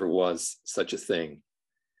probably never was such a thing,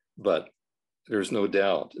 but there's no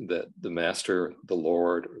doubt that the master, the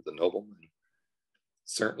lord, or the nobleman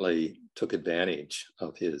certainly took advantage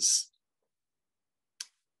of his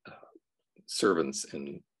servants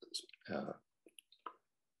and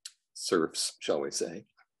serfs, shall we say.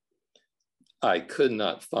 I could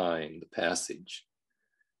not find the passage.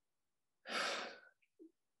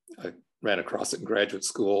 I ran across it in graduate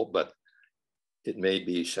school, but it may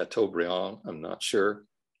be Chateaubriand, I'm not sure.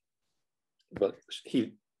 But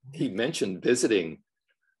he mentioned visiting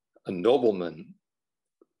a nobleman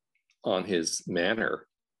on his manor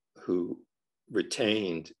who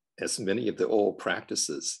retained as many of the old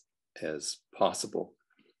practices as possible.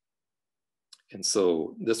 And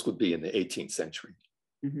so this would be in the 18th century.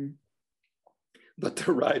 Mm-hmm. But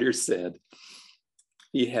the writer said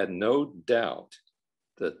he had no doubt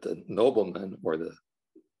that the nobleman or the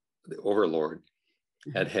overlord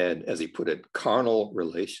had had, as he put it, carnal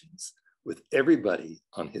relations with everybody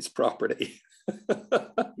on his property.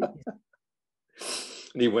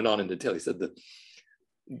 And he went on in detail. He said that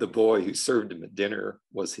the boy who served him at dinner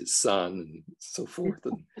was his son and so forth.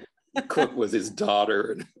 And the cook was his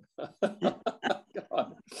daughter.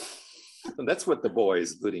 God. And that's what the boy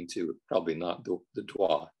is alluding to, probably not the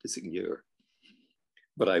droit de seigneur.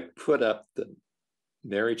 But I put up the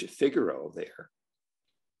Marriage of Figaro there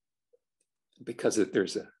because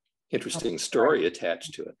there's an interesting story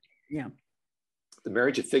attached to it. Yeah. The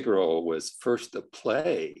Marriage of Figaro was first a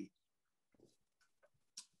play,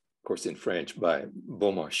 of course in French, by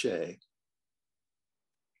Beaumarchais,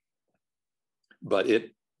 but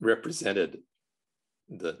it represented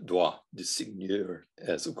the droit de seigneur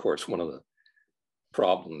as, of course, one of the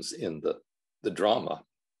problems in the drama.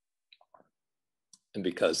 And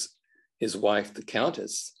because his wife, the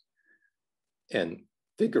Countess, and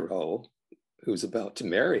Figaro, who's about to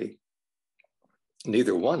marry,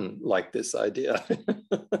 neither one liked this idea.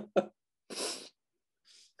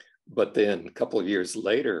 But then a couple of years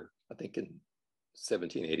later, I think in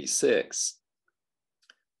 1786,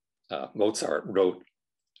 Mozart wrote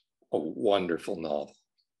a wonderful novel,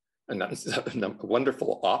 a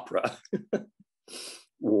wonderful opera,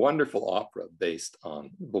 wonderful opera based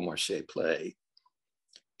on Beaumarchais play.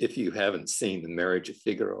 If you haven't seen The Marriage of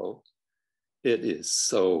Figaro, it is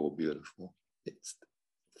so beautiful. It's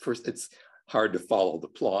hard to follow the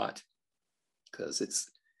plot because it's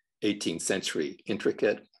 18th century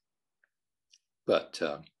intricate, but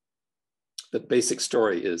the basic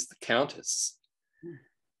story is the Countess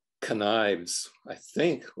connives, I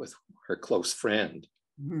think, with her close friend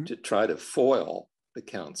to try to foil the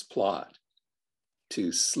Count's plot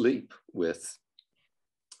to sleep with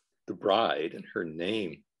the bride, and her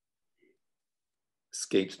name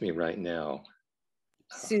escapes me right now.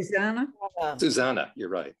 Susanna? Susanna, you're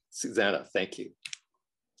right. Susanna, thank you.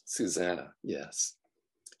 Susanna, yes.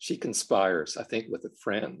 She conspires, I think, with a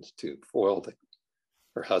friend to foil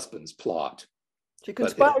her husband's plot. She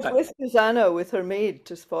conspires with Susanna, with her maid,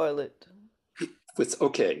 to spoil it.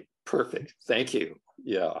 Okay, perfect. Thank you.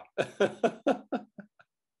 Yeah.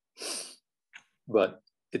 But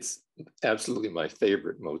it's absolutely my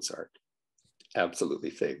favorite Mozart. Absolutely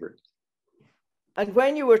favorite. And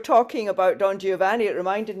when you were talking about Don Giovanni, it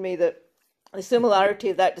reminded me that the similarity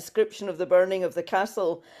of that description of the burning of the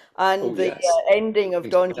castle and ending of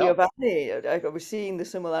Don Giovanni, I was seeing the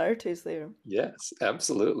similarities there. Yes,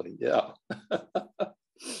 absolutely. Yeah.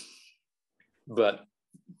 But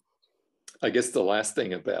I guess the last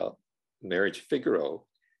thing about Marriage of Figaro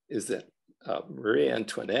is that Marie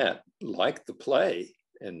Antoinette liked the play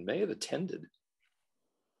and may have attended.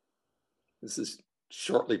 This is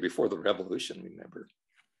shortly before the Revolution, remember.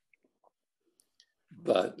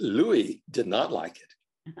 But Louis did not like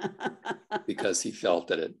it because he felt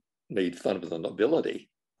that it made fun of the nobility,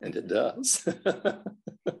 and it does.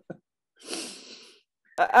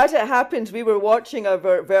 As it happens, we were watching a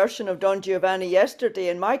version of Don Giovanni yesterday,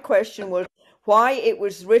 and my question was why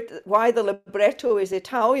the libretto is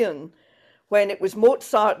Italian when it was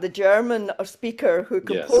Mozart, the German speaker, who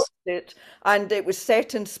composed it, and it was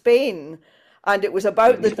set in Spain. And it was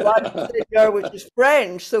about the droit de seigneur, which is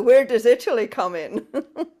French. So where does Italy come in?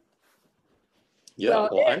 Yeah,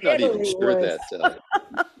 well, I'm not even sure that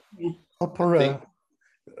opera,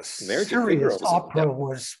 serious opera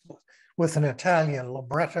was with an Italian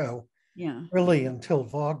libretto, really until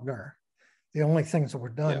Wagner. The only things that were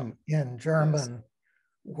done in German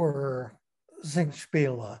were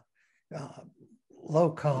Singspiele,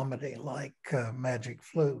 low comedy like Magic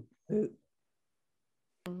Flute.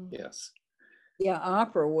 Yes. Yeah,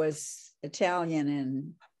 opera was Italian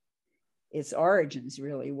in its origins,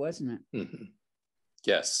 really, wasn't it? Mm-hmm.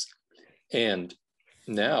 Yes. And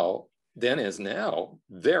now, then is now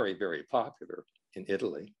very, very popular in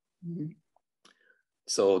Italy. Mm-hmm.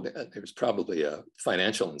 So there's probably a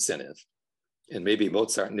financial incentive. And maybe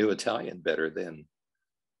Mozart knew Italian better than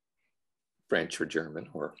French or German,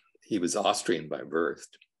 or he was Austrian by birth.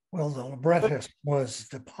 Well, the librettist was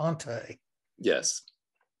De Ponte. Yes.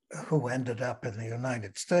 Who ended up in the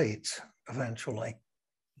United States eventually.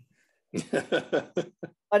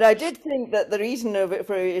 And I did think that the reason of it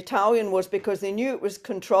for Italian was because they knew it was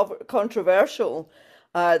controversial,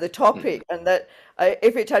 the topic, and that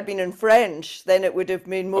if it had been in French, then it would have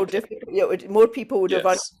been more difficult. More people would have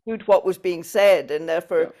understood what was being said, and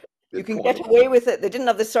therefore you can get away with it. They didn't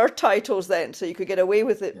have the subtitles then, so you could get away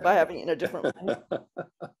with it by having it in a different way.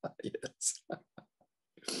 Yes.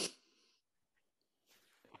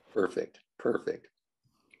 Perfect, perfect.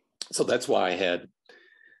 So that's why I had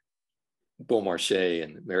Beaumarchais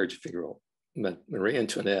and Marriage of Figaro. Marie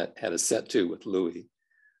Antoinette had a set to with Louis,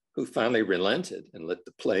 who finally relented and let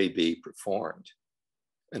the play be performed.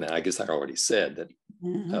 And I guess I already said that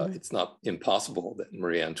it's not impossible that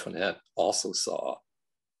Marie Antoinette also saw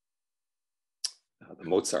the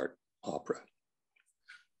Mozart opera.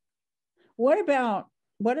 What about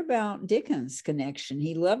Dickens' connection?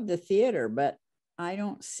 He loved the theater, but I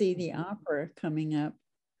don't see the opera coming up.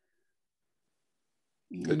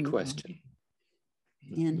 Good question.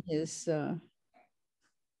 In his, there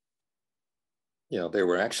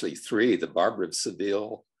were actually three: the Barber of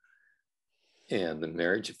Seville, and the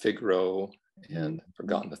Marriage of Figaro, and I've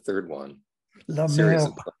forgotten the third one. La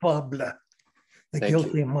Mère Coupable, the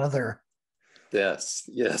guilty mother. Yes,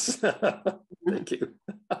 yes. Thank you.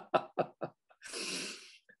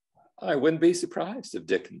 I wouldn't be surprised if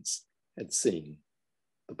Dickens had seen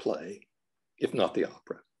the play, if not the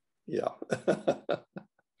opera. Yeah.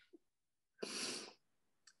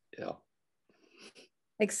 Yeah.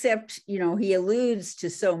 Except, he alludes to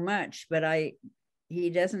so much, but I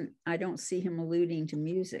don't see him alluding to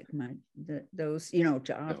music much, to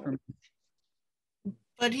opera.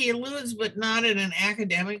 But he alludes, but not in an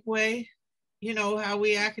academic way. You know how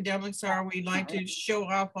we academics are. We like to show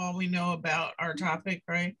off all we know about our topic,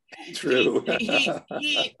 right? True. He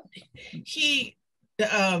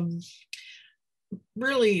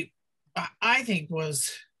really, I think,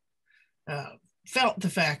 was felt the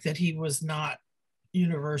fact that he was not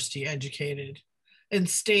university educated and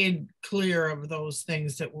stayed clear of those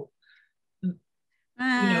things that were,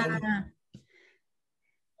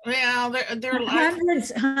 well, they're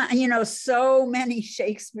hundreds, so many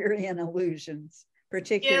Shakespearean allusions,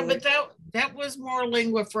 particularly. Yeah, but that was more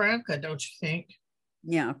lingua franca, don't you think?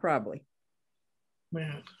 Yeah, probably.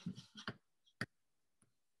 Yeah.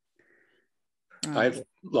 I've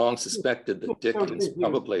long suspected that Dickens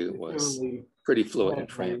probably was pretty fluent in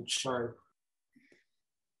French.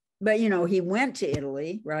 But, he went to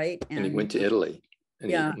Italy, right? And he went to Italy.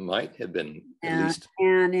 And he might have been at least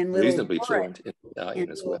in reasonably fluent in Italian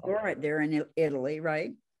as well. There in Italy,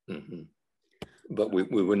 right? Mm-hmm. But we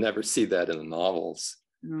would never see that in the novels.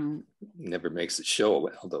 No. Never makes it show,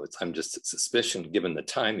 although I'm just a suspicion given the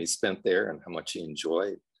time he spent there and how much he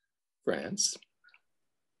enjoyed France.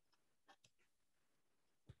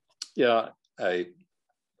 Yeah,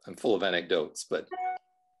 I'm full of anecdotes, but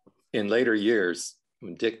in later years,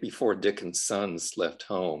 before Dickens' sons left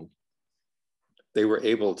home, they were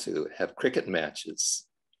able to have cricket matches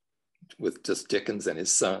with just Dickens and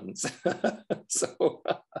his sons. So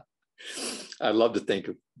I love to think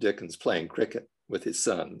of Dickens playing cricket with his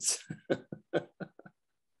sons.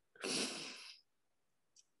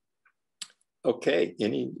 Okay,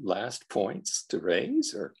 any last points to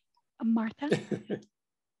raise or? Martha?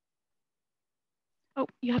 Oh,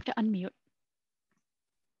 you have to unmute.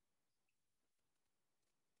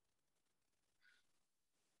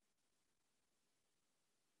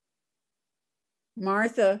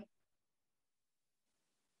 Martha,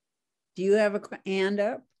 do you have a hand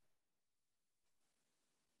up?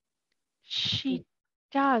 She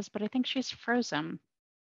does, but I think she's frozen.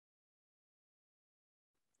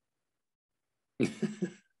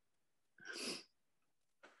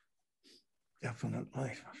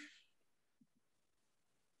 Definitely.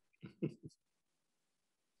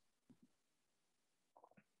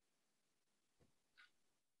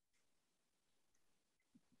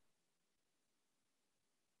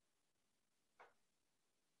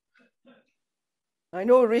 I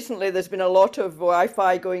know recently there's been a lot of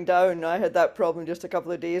Wi-Fi going down. I had that problem just a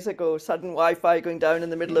couple of days ago, sudden Wi-Fi going down in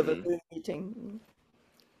the middle of a Zoom meeting.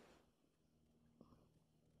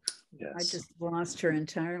 Yes. I just lost her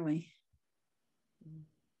entirely.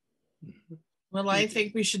 Well, I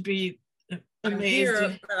think we should be I'm amazed.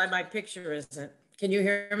 here, but my picture isn't. Can you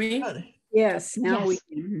hear me? Yes, now we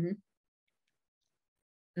Yes.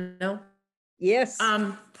 can. No. Yes.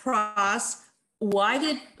 Pross, why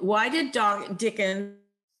did Dickens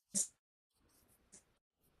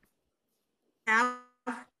have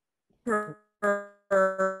her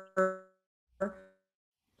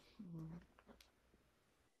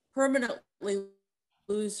permanently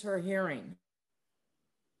lose her hearing?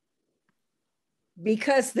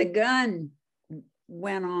 Because the gun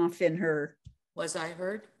went off in her. Was I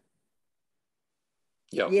heard?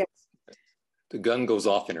 Yeah. Yes. The gun goes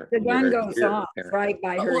off in her. The gun goes off right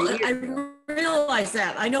by her Well, ear. I realize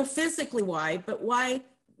that. I know physically why, but why?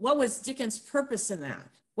 What was Dickens' purpose in that?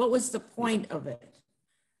 What was the point of it?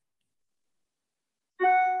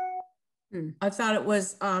 I thought it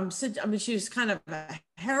was, I mean, she was kind of a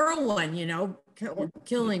heroine, you know,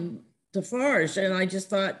 killing Defarge. And I just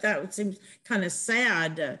thought that would seem kind of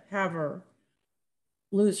sad to have her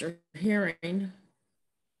lose her hearing.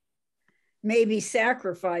 Maybe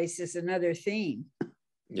sacrifice is another theme.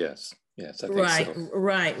 Yes, yes, I think Right, so.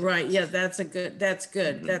 right. Yeah, that's good.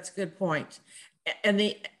 Mm-hmm. That's a good point. And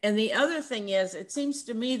the other thing is, it seems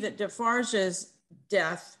to me that Defarge's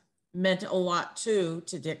death meant a lot too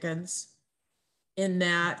to Dickens, in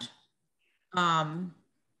that, I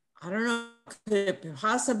don't know, could it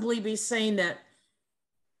possibly be saying that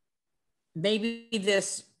maybe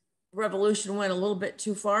this revolution went a little bit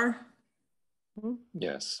too far?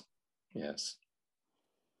 Yes, yes,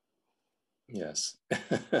 yes.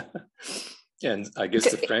 And I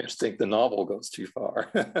guess the French think the novel goes too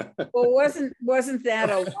far. Well, wasn't that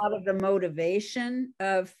a lot of the motivation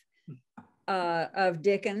of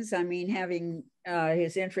Dickens? I mean, having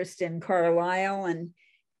his interest in Carlyle and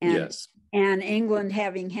yes, and England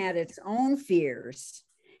having had its own fears,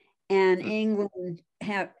 and England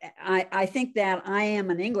I think that I Am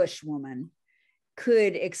an Englishwoman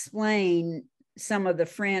could explain some of the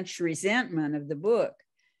French resentment of the book,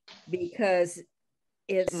 because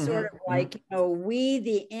it's sort of like, you know, we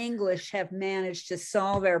the English have managed to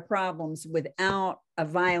solve our problems without a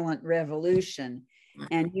violent revolution,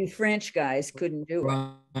 and you French guys couldn't do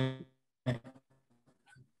it.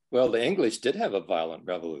 Well, the English did have a violent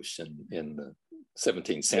revolution in the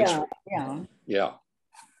 17th century. Yeah.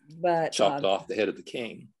 But chopped off the head of the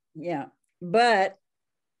king. Yeah, but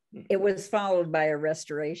it was followed by a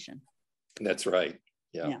restoration. That's right.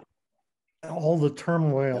 Yeah. All the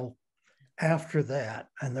turmoil after that,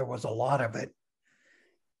 and there was a lot of it,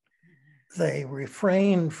 they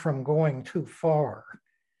refrained from going too far.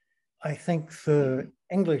 I think the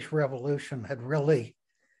English Revolution had really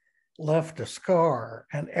left a scar,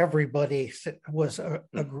 and everybody was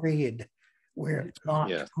agreed, we're not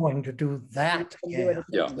going to do that again.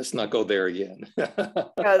 Yeah, let's not go there again. Yeah,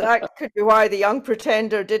 that could be why the Young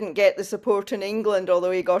Pretender didn't get the support in England, although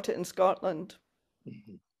he got it in Scotland.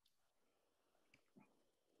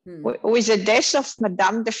 With the death of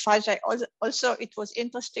Madame Defarge, also it was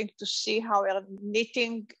interesting to see how her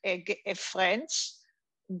knitting friends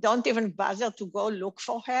don't even bother to go look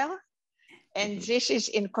for her. And this is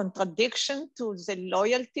in contradiction to the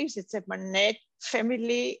loyalties that the Manet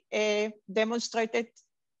family demonstrated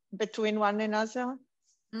between one another.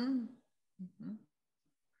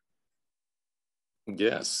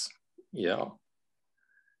 Yes, yeah.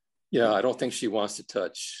 Yeah, I don't think she wants to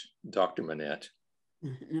touch Dr. Manette,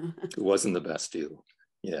 who was in the Bastille.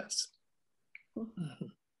 Yes.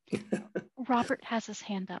 Robert has his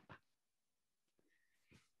hand up.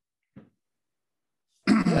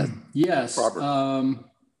 Yes. Robert.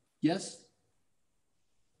 Yes.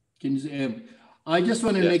 Can you? I just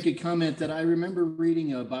want to make a comment that I remember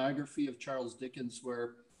reading a biography of Charles Dickens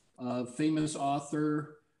where a famous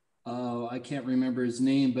author, I can't remember his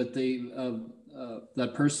name, but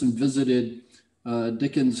that person visited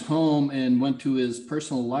Dickens' home and went to his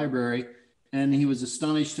personal library, and he was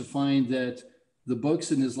astonished to find that the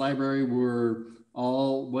books in his library were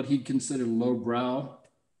all what he'd consider lowbrow.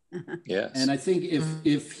 Yes. And I think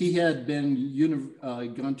if he had been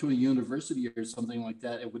gone to a university or something like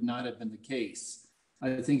that, it would not have been the case.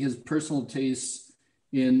 I think his personal tastes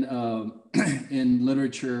in in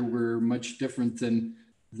literature were much different than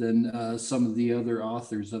some of the other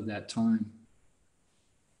authors of that time.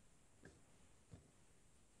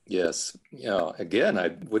 Yes. Yeah. Again, I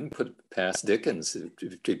wouldn't put past Dickens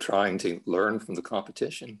to trying to learn from the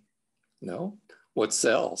competition. No, what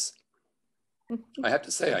sells? I have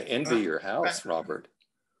to say, I envy your house, Robert.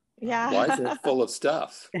 Yeah. Why is it full of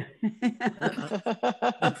stuff?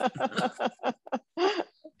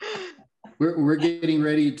 We're getting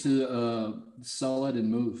ready to sell it and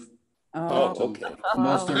move. Oh, okay.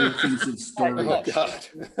 Most everything's in storage. Oh, God.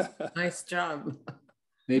 Nice job.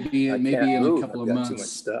 Maybe in a couple of months. Too much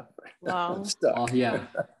stuff. Wow. I'm stuck. Oh, yeah.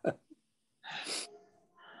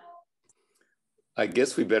 I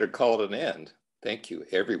guess we better call it an end. Thank you,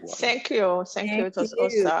 everyone. Thank you. Thank you. It was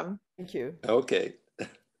awesome. Thank you. Okay.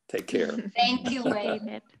 Take care. Thank you,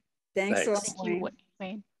 Wayne. Thanks a lot, Thank you,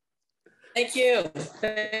 Wayne. Thank you.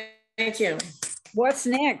 Thank you. What's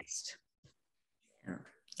next?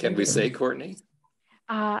 Can we say, Courtney?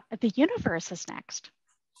 The universe is next.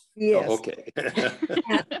 Yes. Oh, okay.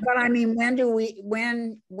 But I mean,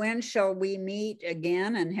 when shall we meet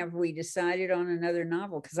again? And have we decided on another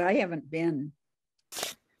novel? Because I haven't been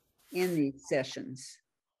in these sessions.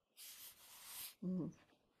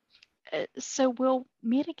 So we'll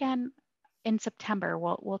meet again in September.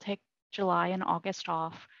 We'll take July and August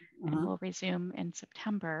off, and we'll resume in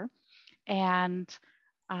September. And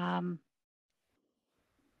yeah,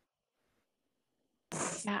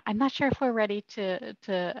 I'm not sure if we're ready to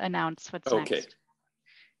announce what's next.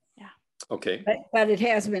 Yeah. Okay. But it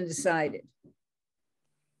has been decided.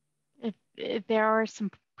 If there are some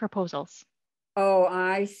proposals. Oh,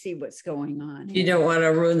 I see what's going on. You don't want to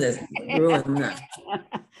ruin that.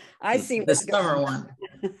 I see the summer one.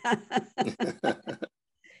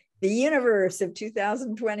 The universe of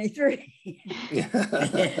 2023.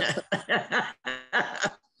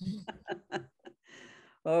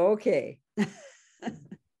 Okay.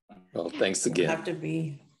 Well, thanks again. Have to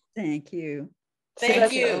be. Thank you.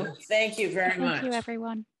 Thank you. Thank you very much. Thank you,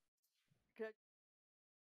 everyone.